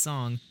Christmas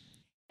song.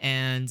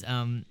 And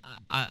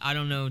I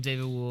don't know,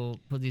 David will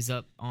put these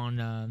up on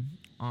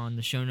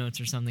the show notes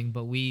or something,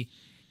 but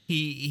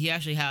he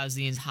actually has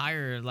the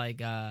entire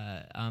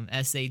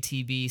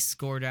SATB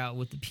scored out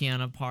with the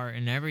piano part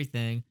and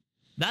everything.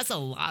 That's a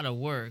lot of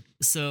work.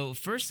 So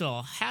first of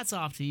all, hats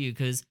off to you,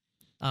 because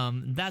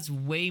that's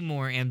way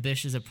more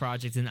ambitious a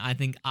project than I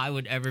think I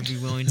would ever be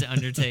willing to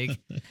undertake.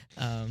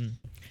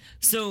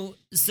 So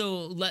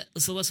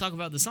let's talk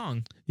about the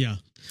song. Yeah.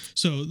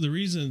 So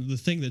the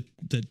thing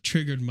that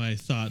triggered my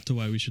thought to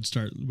why we should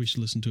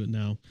listen to it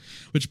now,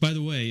 which, by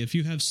the way, if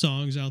you have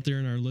songs out there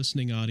in our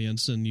listening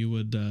audience and you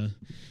would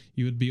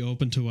be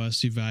open to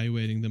us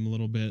evaluating them a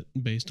little bit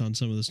based on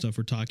some of the stuff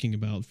we're talking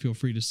about, feel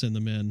free to send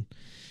them in.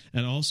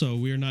 And also,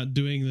 we are not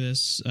doing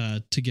this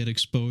to get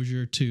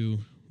exposure to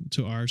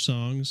our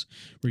songs.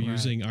 We're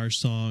using our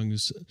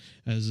songs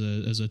as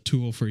a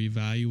tool for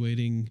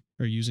evaluating,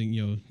 or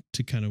using,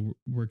 to kind of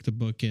work the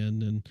book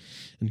in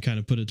and kind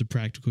of put it to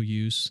practical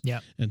use.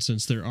 Yeah. And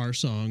since there are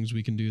songs,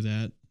 we can do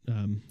that.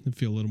 And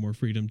feel a little more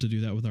freedom to do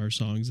that with our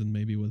songs than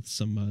maybe with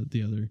some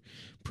the other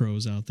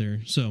pros out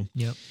there. So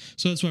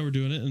that's why we're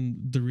doing it.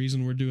 And the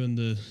reason we're doing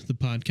the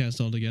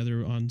podcast all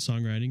together on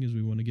songwriting is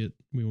we want to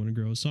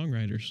grow as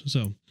songwriters.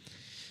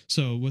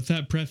 So with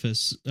that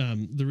preface,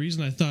 the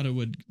reason I thought it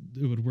would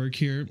work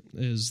here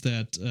is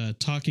that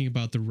talking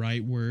about the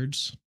right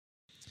words,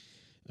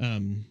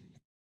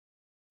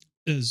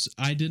 is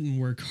I didn't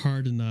work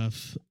hard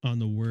enough on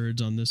the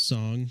words on this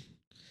song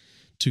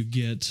to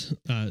get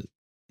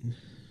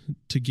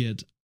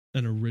an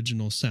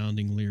original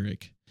sounding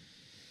lyric.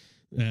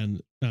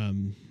 And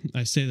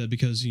I say that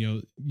because,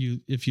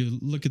 if you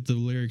look at the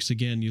lyrics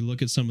again, you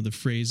look at some of the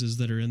phrases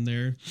that are in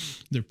there,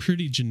 they're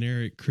pretty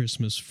generic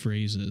Christmas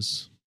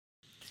phrases.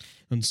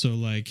 And so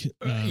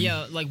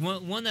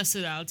one that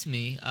stood out to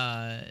me,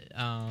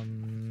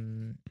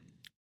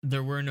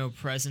 there were no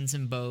presents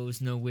and bows,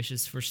 no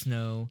wishes for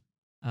snow,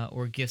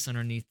 or gifts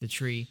underneath the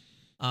tree.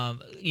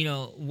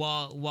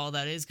 While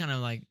that is kind of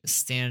like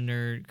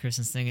standard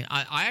Christmas thing,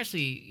 I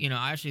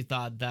actually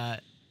thought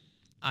that,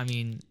 I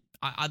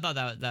thought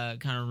that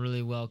kind of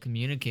really well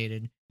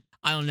communicated.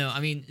 I don't know. I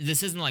mean,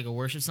 this isn't like a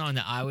worship song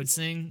that I would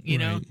sing,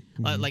 know,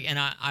 mm-hmm. And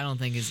I don't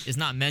think it's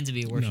not meant to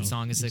be a worship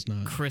song. It's a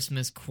not.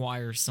 Christmas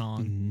choir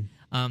song.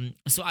 Mm-hmm.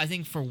 So I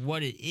think for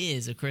what it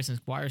is, a Christmas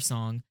choir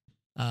song,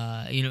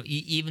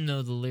 even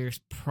though the lyrics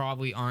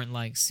probably aren't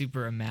like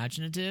super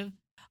imaginative,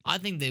 I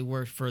think they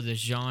work for the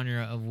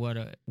genre of what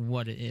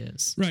it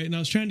is. Right, and I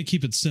was trying to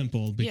keep it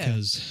simple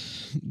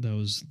because that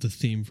was the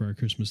theme for our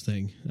Christmas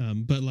thing.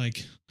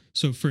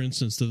 So for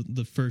instance,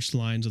 the first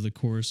lines of the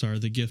chorus are,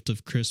 "The gift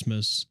of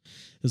Christmas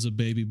is a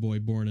baby boy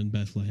born in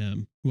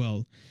Bethlehem."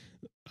 Well,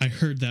 I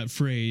heard that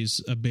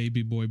phrase, "a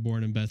baby boy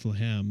born in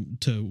Bethlehem,"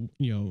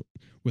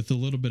 with a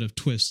little bit of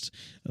twist,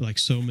 like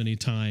so many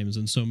times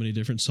and so many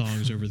different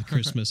songs over the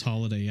Christmas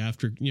holiday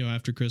after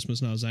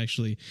Christmas. And I was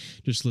actually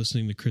just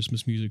listening to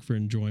Christmas music for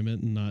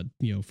enjoyment and not,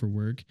 for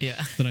work.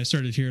 Yeah. Then I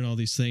started hearing all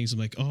these things. I'm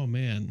like, oh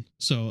man.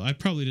 So I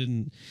probably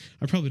didn't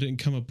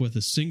come up with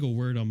a single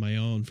word on my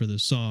own for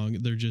this song.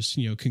 They're just,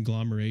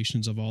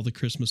 conglomerations of all the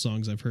Christmas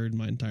songs I've heard in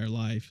my entire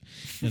life.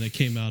 And it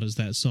came out as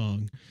that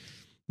song.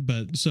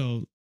 But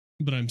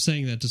I'm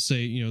saying that to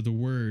say, the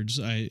words,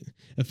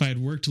 if I had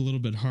worked a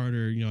little bit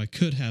harder, I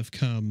could have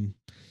come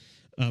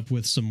up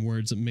with some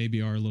words that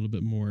maybe are a little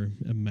bit more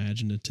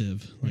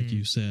imaginative, like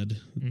you said,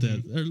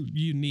 that are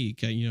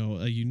unique,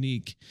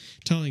 unique,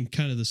 telling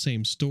kind of the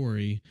same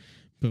story,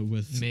 but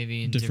with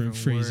maybe in different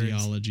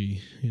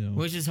phraseology,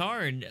 which is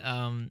hard,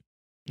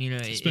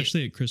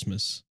 especially at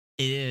Christmas.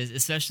 It is,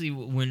 especially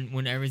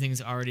when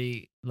everything's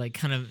already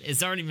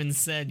it's already been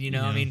said,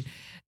 Yeah.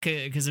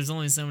 Because there's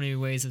only so many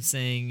ways of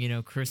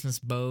saying, Christmas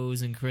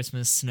bows and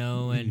Christmas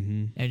snow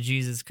and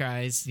Jesus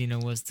Christ,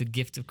 was the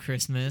gift of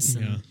Christmas.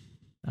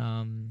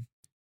 And,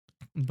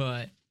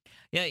 but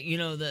yeah,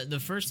 the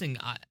first thing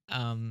I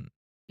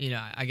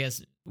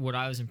guess what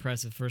I was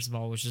impressed with, first of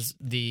all, was just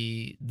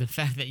the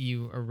fact that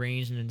you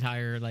arranged an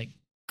entire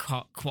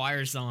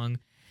choir song.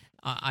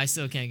 I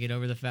still can't get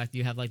over the fact that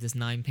you have this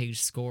 9-page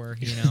score,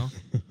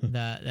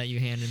 that you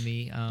handed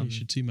me. You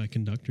should see my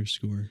conductor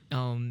score.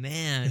 Oh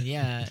man.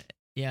 Yeah.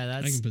 Yeah,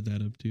 I can put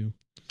that up too.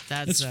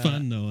 It's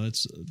fun though.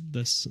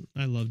 That's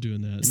I love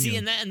doing that. See,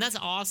 and that's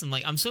awesome.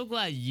 I'm so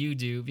glad you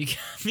do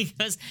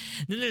because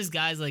then there's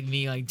guys like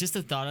me. Just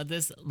the thought of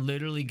this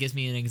literally gives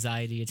me an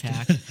anxiety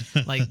attack.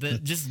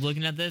 Just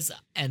looking at this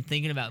and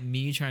thinking about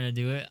me trying to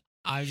do it,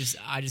 I just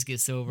get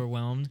so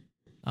overwhelmed.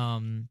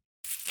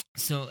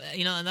 So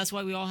and that's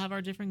why we all have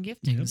our different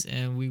giftings,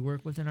 and we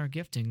work within our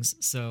giftings.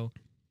 So,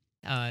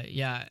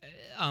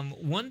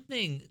 one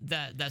thing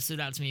that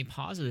stood out to me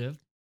positive.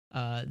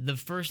 The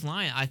first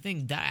line, I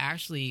think that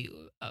actually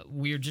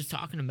we were just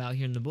talking about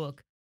here in the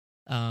book.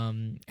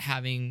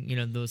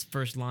 having, those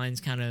first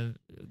lines kind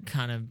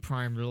of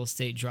prime real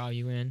estate draw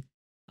you in.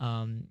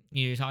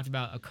 You talked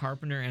about a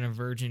carpenter and a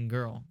virgin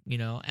girl,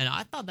 and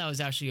I thought that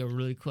was actually a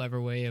really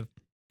clever way of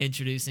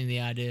introducing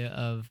the idea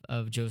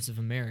of Joseph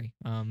and Mary.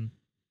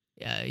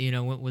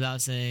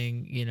 Without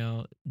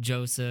saying,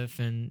 Joseph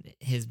and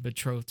his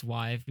betrothed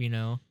wife,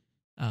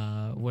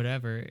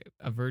 whatever,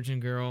 a virgin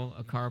girl,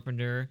 a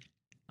carpenter,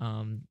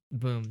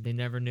 boom, they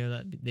never knew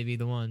that they'd be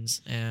the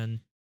ones. And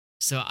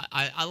so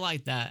I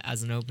like that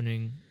as an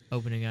opening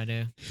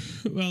idea.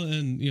 Well,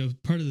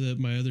 and part of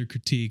my other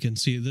critique, and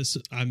see this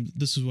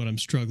is what I'm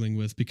struggling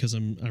with, because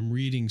I'm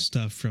reading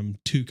stuff from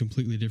two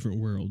completely different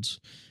worlds.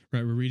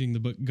 Right, we're reading the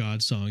book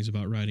God Songs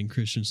about writing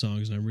Christian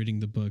songs, and I'm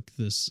reading the book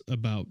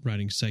about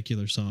writing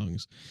secular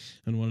songs.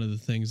 And one of the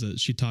things that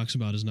she talks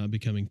about is not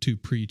becoming too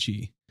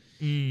preachy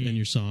in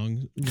your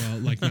song. Well,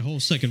 like my whole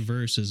second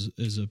verse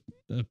is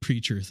a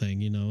preacher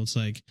thing, It's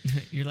like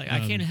you're like, I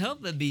can't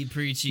help but be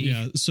preachy.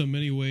 Yeah, so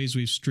many ways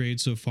we've strayed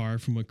so far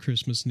from what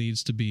Christmas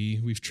needs to be.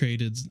 We've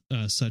traded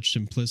such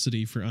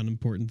simplicity for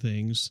unimportant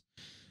things.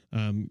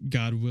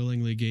 God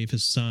willingly gave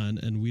his son,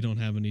 and we don't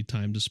have any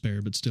time to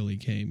spare, but still he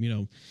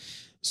came,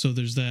 So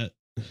there's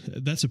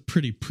that's a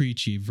pretty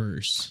preachy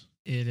verse.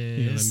 It is.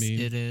 You know what I mean?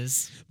 It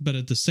is. But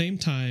at the same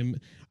time,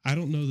 I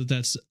don't know that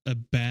that's a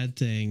bad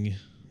thing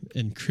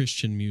in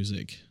Christian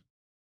music.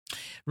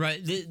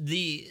 Right.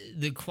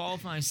 The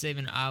qualifying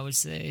statement I would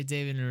say,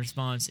 David, in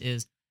response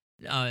is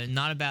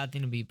not a bad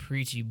thing to be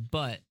preachy,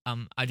 but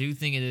I do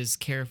think it is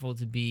careful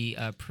to be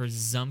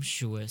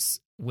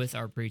presumptuous with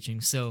our preaching.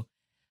 So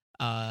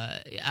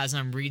as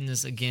I'm reading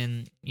this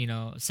again,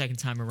 second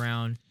time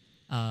around,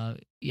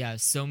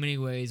 so many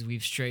ways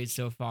we've strayed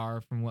so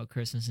far from what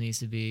Christmas needs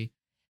to be.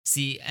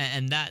 See,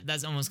 and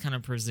that's almost kind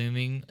of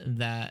presuming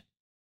that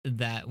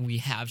we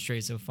have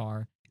strayed so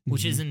far,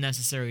 which isn't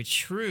necessarily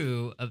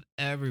true of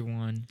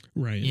everyone.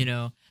 Right.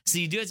 So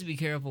you do have to be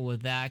careful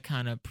with that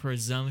kind of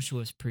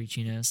presumptuous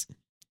preachiness,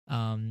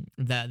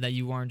 that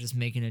you aren't just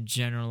making a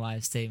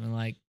generalized statement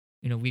like,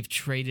 we've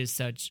traded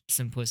such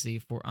simplicity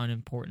for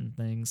unimportant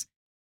things.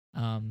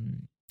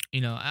 I'm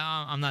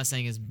not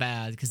saying it's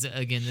bad, because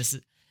again,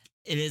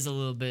 it is a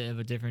little bit of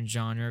a different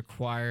genre.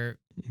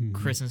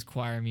 Christmas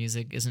choir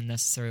music isn't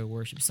necessarily a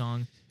worship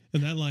song.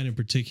 And that line in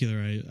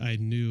particular, I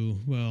knew,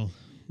 well,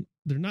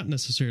 they're not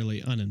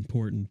necessarily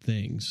unimportant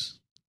things.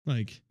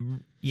 Like,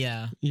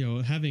 yeah,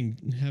 having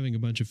a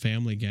bunch of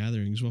family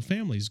gatherings. Well,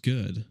 family's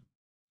good,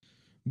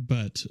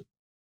 and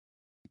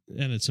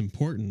it's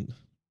important,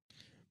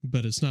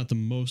 but it's not the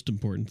most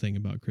important thing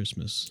about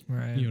Christmas.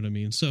 Right. You know what I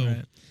mean? So,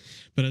 right.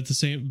 But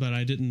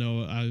I didn't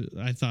know,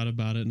 I thought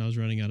about it, and I was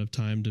running out of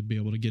time to be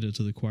able to get it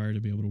to the choir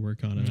to be able to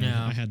work on it.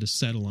 Yeah. I had to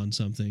settle on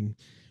something,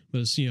 but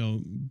it's,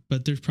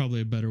 but there's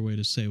probably a better way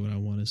to say what I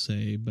want to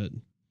say, but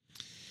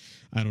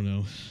I don't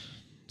know.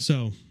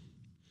 So,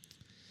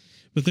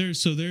 but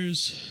there's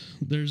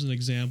an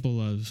example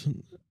of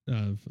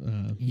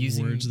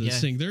words that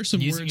sing. There's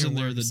some words in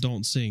there that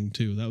don't sing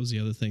too. That was the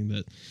other thing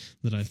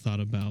that I thought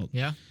about.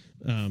 Yeah.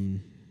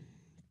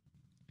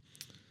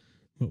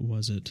 What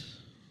was it?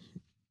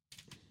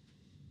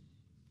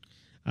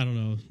 I don't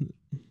know.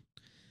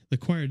 The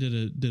choir did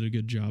a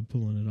good job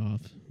pulling it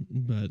off,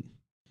 but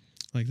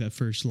like that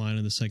first line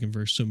of the second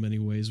verse, so many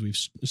ways we've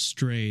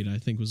strayed, I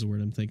think was the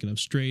word I'm thinking of.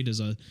 Strayed is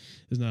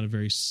not a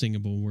very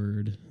singable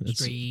word.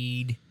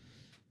 Strayed.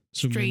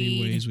 So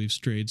many ways we've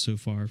strayed so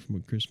far from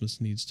what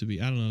Christmas needs to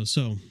be. I don't know.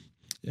 So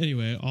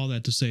anyway, all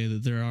that to say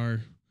that there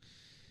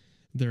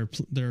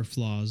are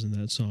flaws in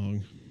that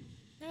song.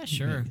 Yeah,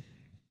 sure.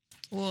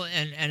 Well,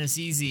 and it's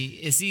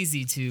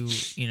easy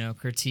to,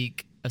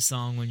 critique a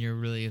song when you're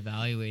really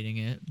evaluating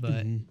it,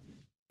 but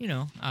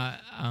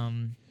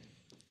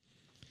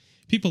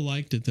people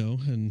liked it though,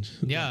 and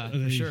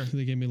for sure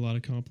they gave me a lot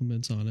of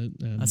compliments on it.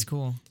 And that's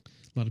cool.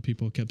 A lot of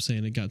people kept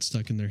saying it got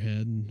stuck in their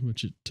head,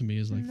 which to me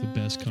is like the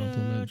best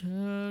compliment.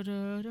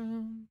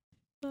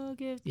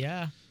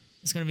 Yeah,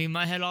 it's gonna be in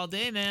my head all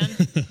day, man.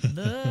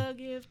 The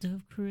gift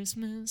of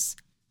Christmas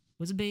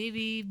was a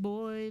baby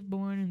boy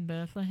born in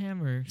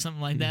Bethlehem, or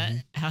something like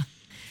that.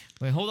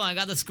 Wait, hold on, I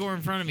got the score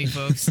in front of me,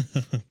 folks.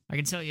 I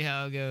can tell you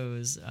how it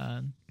goes.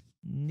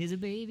 Is a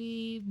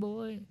baby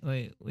boy?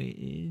 Wait.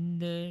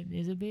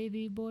 Is a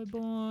baby boy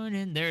born?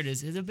 And there it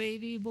is. Is a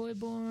baby boy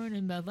born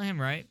in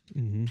Bethlehem? Right?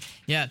 Mm-hmm.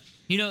 Yeah.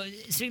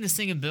 Speaking of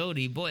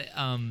singability, boy,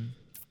 a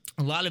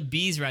lot of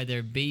B's right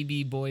there.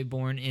 Baby boy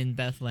born in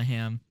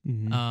Bethlehem.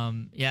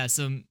 Mm-hmm. Yeah.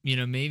 So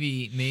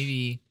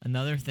maybe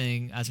another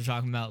thing as we're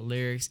talking about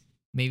lyrics,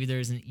 maybe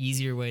there's an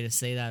easier way to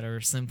say that, or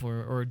a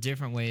simpler or a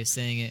different way of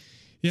saying it.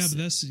 Yeah, but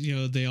that's,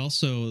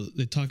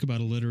 they talk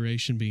about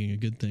alliteration being a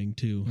good thing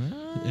too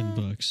in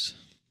books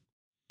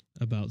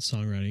about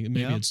songwriting.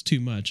 Maybe it's too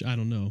much. I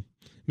don't know.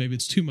 Maybe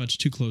it's too much,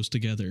 too close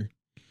together.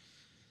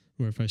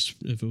 Or if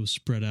it was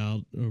spread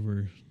out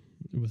over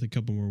with a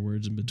couple more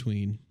words in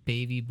between.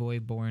 Baby boy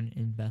born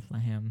in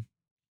Bethlehem.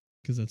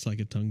 Because that's like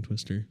a tongue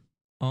twister.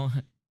 Oh,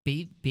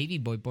 baby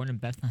boy born in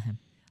Bethlehem.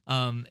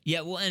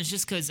 Yeah, well, and it's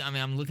just because I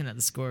mean I'm looking at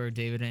the score,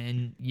 David,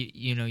 and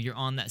you know you're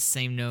on that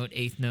same note,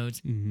 eighth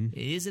note. Mm-hmm.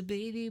 Is a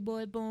baby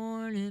boy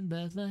born in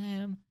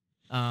Bethlehem?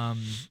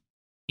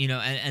 You know,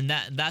 and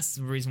that's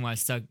the reason why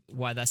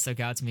that stuck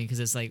out to me, because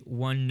it's like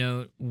one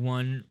note,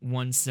 one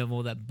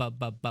syllable, that ba.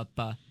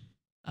 But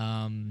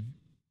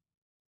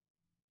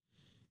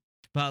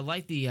I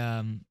like the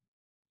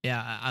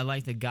I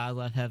like that God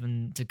left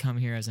heaven to come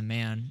here as a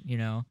man, you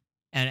know.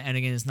 And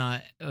again, it's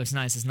nice.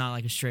 It's not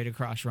like a straight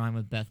across rhyme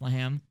with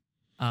Bethlehem,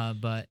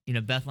 but you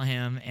know,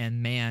 Bethlehem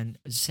and man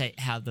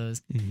have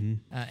those,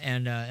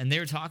 and they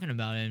were talking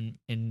about it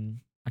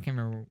in I can't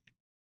remember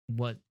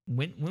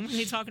when were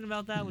they talking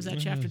about that? Was that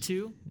chapter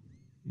 2,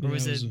 or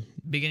was it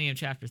beginning of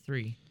chapter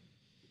 3?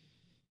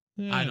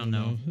 Yeah, I don't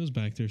know. It was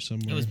back there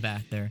somewhere. It was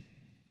back there,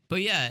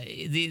 but yeah,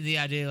 the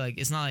idea, like,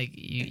 it's not like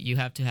you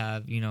have to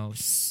have, you know,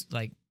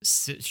 like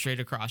straight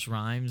across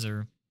rhymes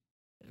or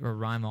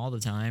rhyme all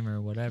the time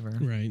or whatever.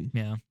 Right.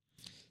 Yeah.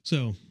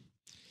 So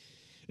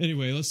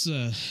anyway, let's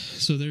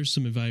so there's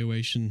some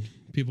evaluation.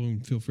 People can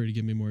feel free to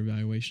give me more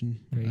evaluation.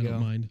 I don't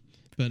mind.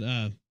 But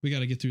we got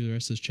to get through the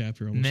rest of this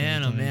chapter.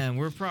 Man, oh man,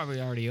 we're probably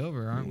already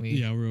over, aren't we?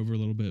 Yeah, we're over a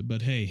little bit.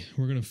 But hey,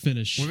 we're gonna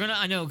finish.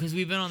 I know, because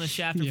we've been on this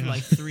chapter for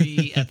like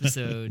 3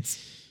 episodes.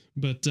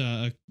 But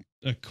a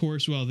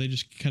course, well, they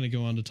just kind of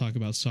go on to talk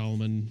about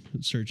Solomon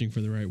searching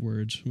for the right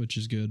words, which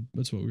is good.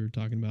 That's what we were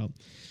talking about.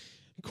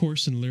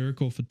 Course in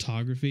lyrical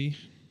photography.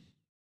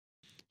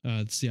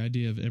 It's the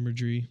idea of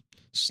imagery,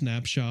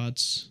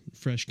 snapshots,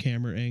 fresh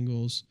camera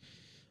angles.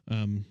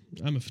 I'm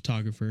a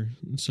photographer,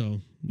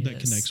 so that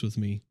connects with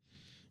me.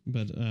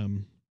 But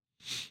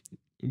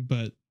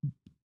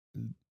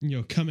you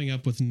know, coming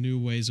up with new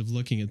ways of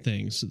looking at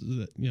things.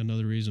 You know,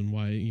 another reason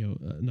why, you know,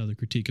 another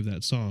critique of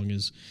that song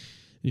is,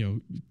 you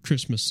know,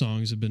 Christmas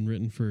songs have been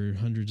written for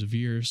hundreds of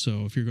years.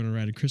 So if you're going to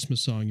write a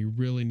Christmas song, you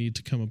really need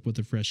to come up with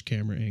a fresh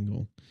camera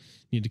angle.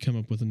 You need to come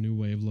up with a new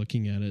way of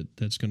looking at it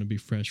that's going to be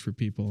fresh for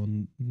people,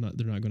 and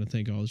they're not going to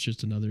think, oh, it's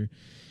just another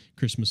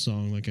Christmas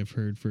song like I've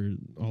heard for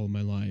all of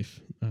my life.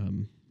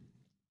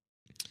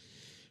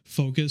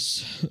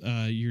 Focus.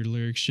 Your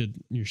lyrics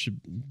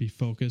should be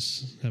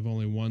focused. Have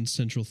only one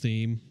central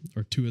theme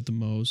or 2 at the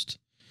most.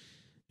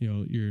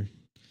 You know,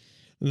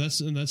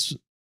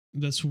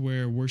 that's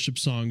where worship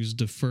songs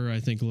differ, I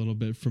think, a little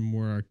bit from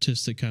more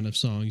artistic kind of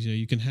songs. You know,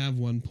 you can have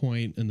one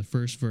point in the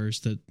first verse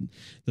that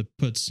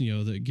puts, you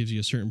know, that gives you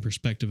a certain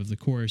perspective of the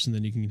chorus, and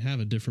then you can have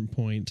a different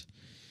point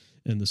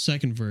in the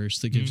second verse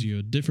that gives you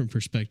a different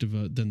perspective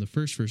than the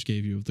first verse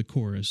gave you of the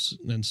chorus.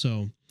 And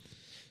so,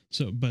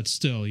 but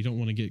still, you don't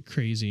want to get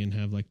crazy and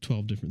have like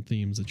 12 different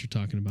themes that you're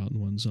talking about in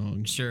one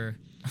song. Sure.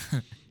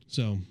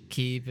 So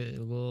keep it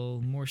a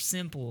little more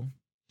simple.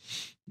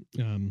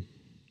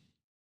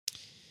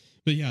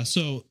 But yeah,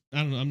 so I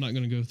don't know. I'm not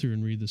going to go through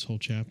and read this whole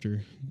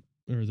chapter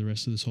or the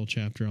rest of this whole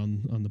chapter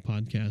on the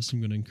podcast. I'm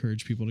going to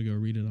encourage people to go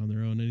read it on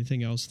their own.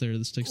 Anything else there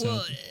that sticks out?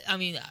 Well, I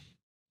mean,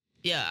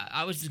 yeah,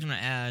 I was just going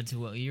to add to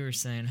what you were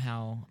saying,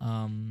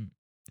 how,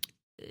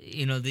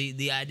 you know,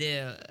 the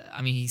idea,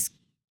 I mean,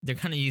 they're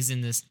kind of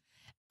using this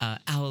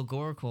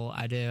allegorical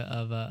idea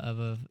of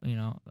a you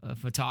know, a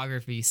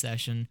photography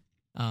session,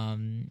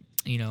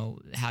 you know,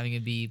 having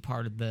it be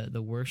part of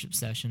the worship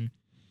session.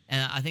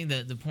 And I think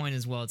that the point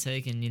is well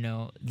taken. You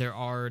know, there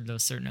are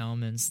those certain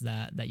elements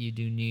that you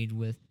do need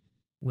with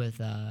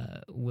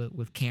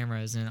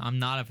cameras. And I'm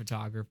not a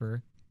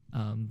photographer,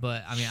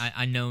 but I mean,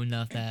 I know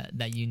enough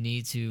that you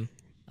need to,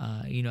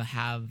 you know,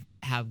 have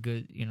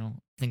good, you know,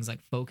 things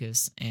like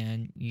focus,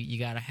 and you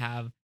got to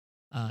have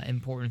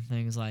important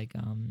things like,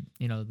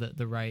 you know,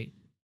 the right.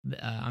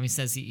 I mean, it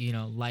says, you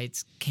know,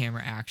 lights,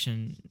 camera,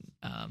 action,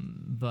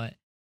 but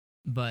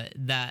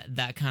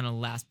that kind of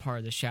last part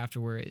of the chapter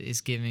where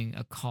it's giving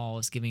a call,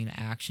 it's giving an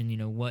action. You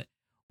know,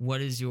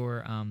 what is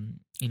your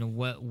you know,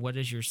 what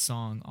is your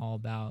song all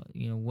about?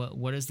 You know,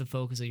 what is the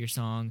focus of your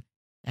song?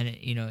 And it,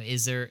 you know,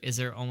 is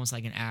there almost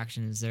like an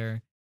action? Is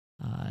there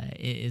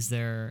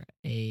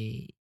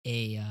a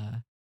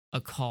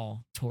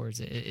call towards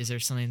it? Is there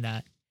something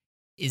that,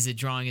 is it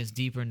drawing us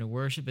deeper into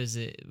worship? Is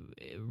it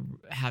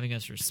having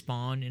us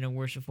respond in a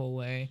worshipful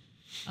way?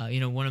 You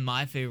know, one of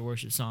my favorite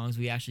worship songs,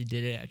 we actually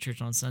did it at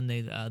church on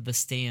Sunday, The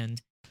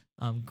Stand.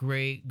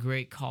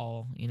 Great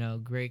call, you know,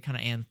 great kind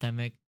of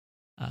anthemic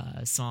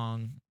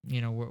song,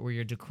 you know, where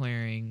you're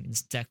declaring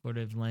this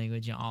declarative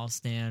language, you know, I'll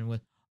stand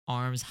with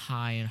arms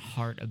high and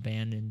heart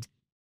abandoned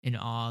in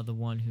awe of the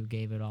one who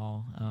gave it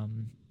all.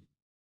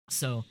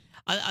 So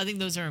I think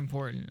those are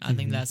important. I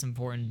think that's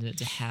important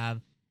to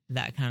have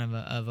that kind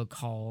of a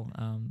call.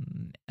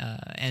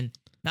 And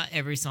not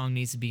every song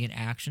needs to be an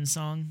action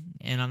song.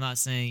 And I'm not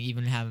saying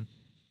even have,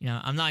 you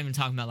know, I'm not even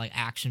talking about like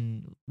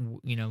action,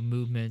 you know,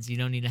 movements. You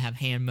don't need to have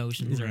hand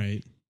motions or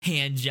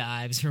hand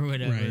jives or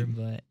whatever. Right.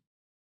 But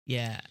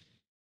yeah,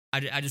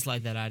 I just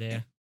like that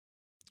idea.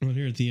 Well,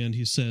 here at the end,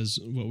 he says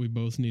what we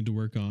both need to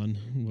work on,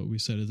 what we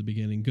said at the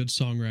beginning. Good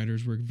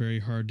songwriters work very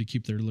hard to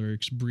keep their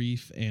lyrics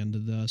brief and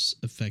thus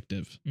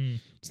effective.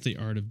 It's the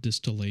art of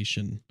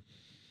distillation.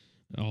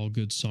 All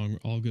good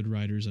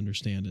writers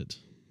understand it.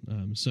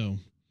 So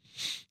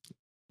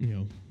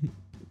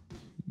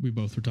we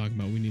both were talking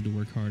about we need to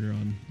work harder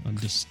on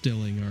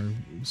distilling our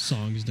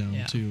songs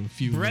down to a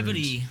few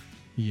brevity. Words.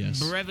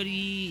 Yes.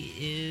 Brevity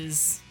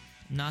is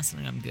not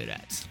something I'm good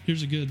at.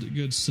 Here's a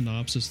good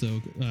synopsis,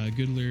 though.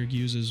 Good lyric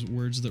uses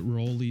words that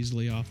roll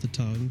easily off the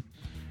tongue,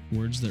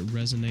 words that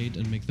resonate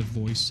and make the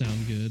voice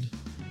sound good,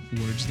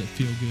 words that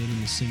feel good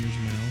in the singer's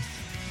mouth,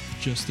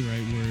 just the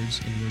right words,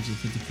 and words that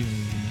fit the feeling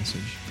of the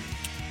message.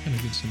 Kind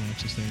of good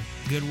synopsis there.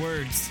 Good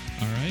words.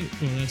 All right.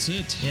 Well, that's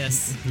it.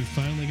 Yes. We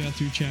finally got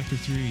through chapter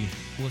 3.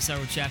 We'll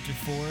start with chapter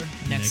 4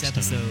 next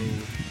episode.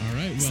 Time. All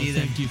right. Well,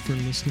 thank you for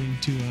listening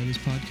to this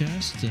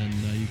podcast. And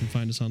you can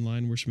find us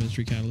online,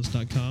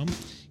 worshipministrycatalyst.com. You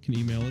can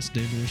email us,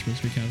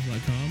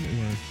 dave@worshipministrycatalyst.com,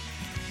 or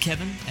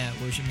Kevin at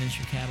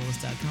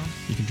worshipministrycatalyst.com.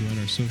 You can join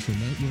our social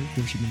network,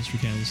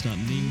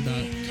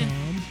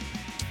 worshipministrycatalyst.ning.com.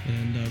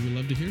 And we'd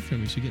love to hear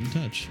from you, so get in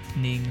touch.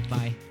 Ning,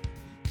 bye.